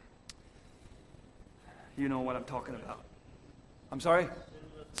you know what I'm talking about. I'm sorry?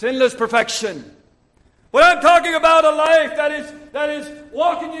 Sinless perfection. But I'm talking about a life that is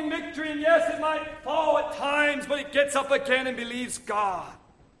walking in victory. And yes, it might fall at times, but it gets up again and believes God.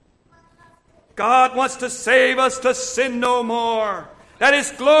 God wants to save us to sin no more, that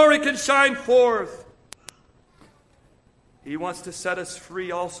His glory can shine forth. He wants to set us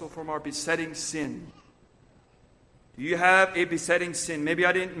free also from our besetting sin. Do you have a besetting sin? Maybe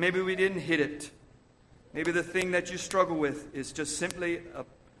we didn't hit it. Maybe the thing that you struggle with is just simply a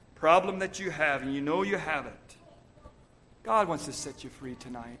problem that you have, and you know you have it. God wants to set you free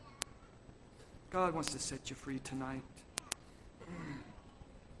tonight. God wants to set you free tonight.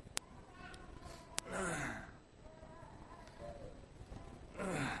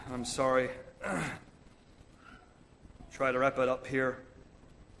 I'm sorry. Try to wrap it up here.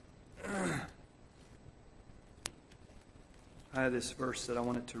 I have this verse that I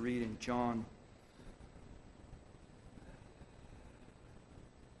wanted to read in John.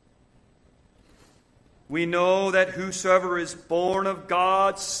 We know that whosoever is born of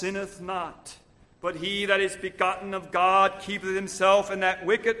God sinneth not, but he that is begotten of God keepeth himself, and that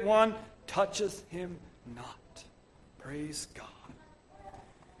wicked one toucheth him not. Praise God.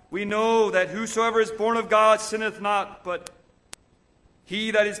 We know that whosoever is born of God sinneth not, but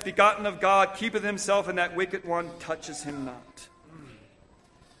he that is begotten of God keepeth himself, and that wicked one touches him not.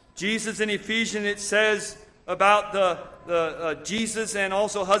 Jesus in Ephesians, it says about the Jesus and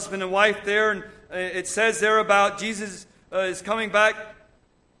also husband and wife there, and it says there about Jesus is coming back.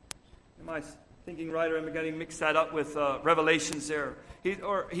 Am I thinking right, or am I getting mixed that up with Revelations there?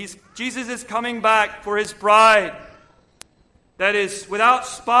 Jesus is coming back for his bride that is without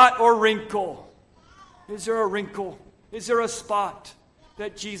spot or wrinkle. Is there a wrinkle? Is there a spot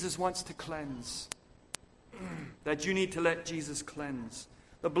that Jesus wants to cleanse? That you need to let Jesus cleanse.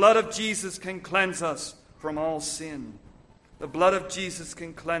 The blood of Jesus can cleanse us from all sin. The blood of Jesus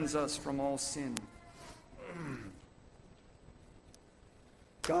can cleanse us from all sin.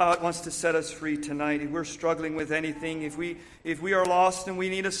 God wants to set us free tonight. If we're struggling with anything, if we are lost and we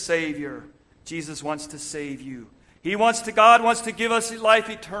need a Savior, Jesus wants to save you. God wants to give us life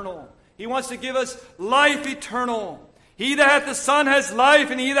eternal. He wants to give us life eternal. He that hath the Son has life,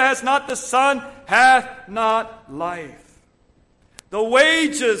 and he that has not the Son hath not life. The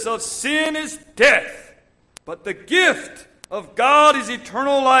wages of sin is death, but the gift of God is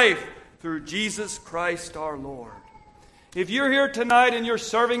eternal life through Jesus Christ our Lord. If you're here tonight and you're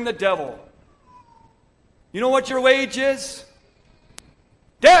serving the devil, you know what your wage is?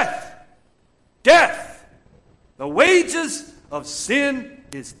 Death. Death. The wages of sin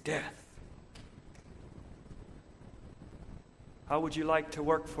is death. How would you like to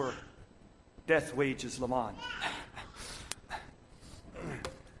work for death wages, Lamont?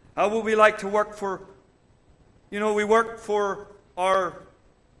 How would we like to work for, we work for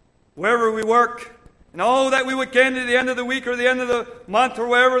wherever we work, and all that we would get at the end of the week or the end of the month or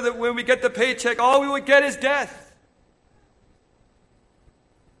wherever, that when we get the paycheck, all we would get is death.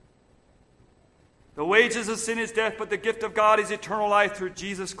 The wages of sin is death, but the gift of God is eternal life through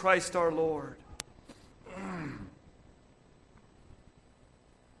Jesus Christ our Lord.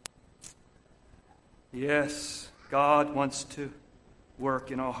 Yes, God wants to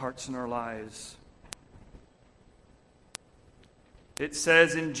work in our hearts and our lives. It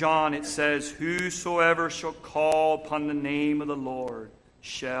says in John, whosoever shall call upon the name of the Lord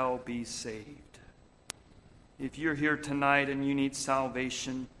shall be saved. If you're here tonight and you need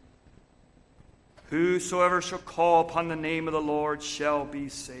salvation, whosoever shall call upon the name of the Lord shall be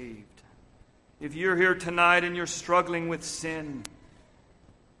saved. If you're here tonight and you're struggling with sin,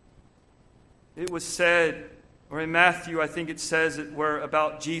 it was said, or in Matthew, I think it says it where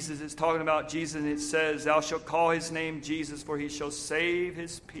about Jesus, it's talking about Jesus, and it says, thou shalt call his name Jesus, for he shall save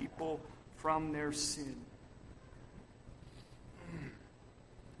his people from their sin.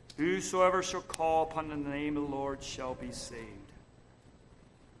 Whosoever shall call upon the name of the Lord shall be saved.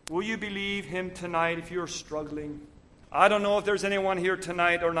 Will you believe him tonight if you're struggling? I don't know if there's anyone here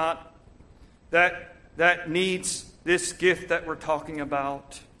tonight or not that needs this gift that we're talking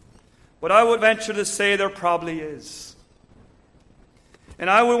about. But I would venture to say there probably is. And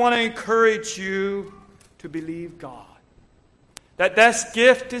I would want to encourage you to believe God. That this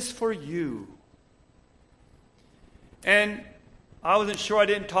gift is for you. And I wasn't sure, I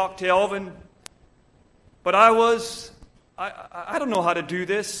didn't talk to Elvin. But I don't know how to do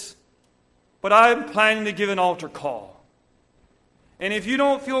this. But I'm planning to give an altar call. And if you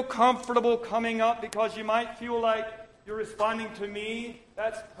don't feel comfortable coming up because you might feel like you're responding to me,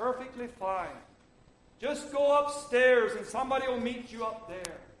 that's perfectly fine. Just go upstairs and somebody will meet you up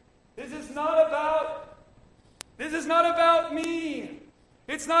there. This is not about me.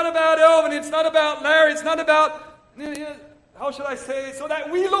 It's not about Elvin. It's not about Larry. It's not about, how should I say it, so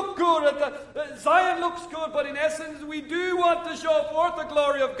that we look good, that Zion looks good, but in essence we do want to show forth the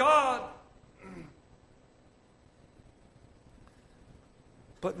glory of God.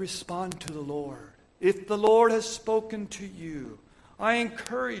 But respond to the Lord. If the Lord has spoken to you, I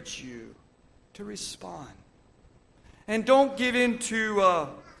encourage you to respond. And don't give in to,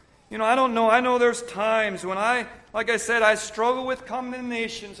 I don't know. I know there's times when like I said, I struggle with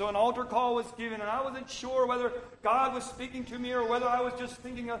condemnation. So an altar call was given, and I wasn't sure whether God was speaking to me or whether I was just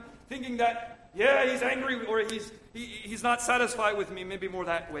thinking that, yeah, He's angry or He's not satisfied with me. Maybe more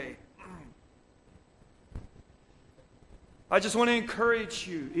that way. I just want to encourage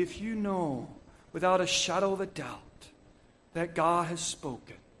you, if you know without a shadow of a doubt that God has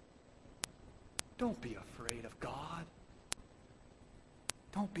spoken, don't be afraid of God.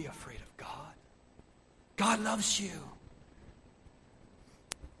 Don't be afraid of God. God loves you.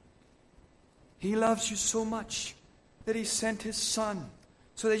 He loves you so much that He sent His Son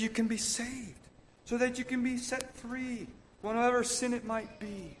so that you can be saved, so that you can be set free from whatever sin it might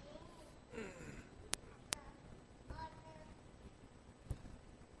be.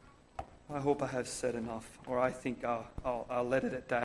 I hope I have said enough, or I think I'll let it at that.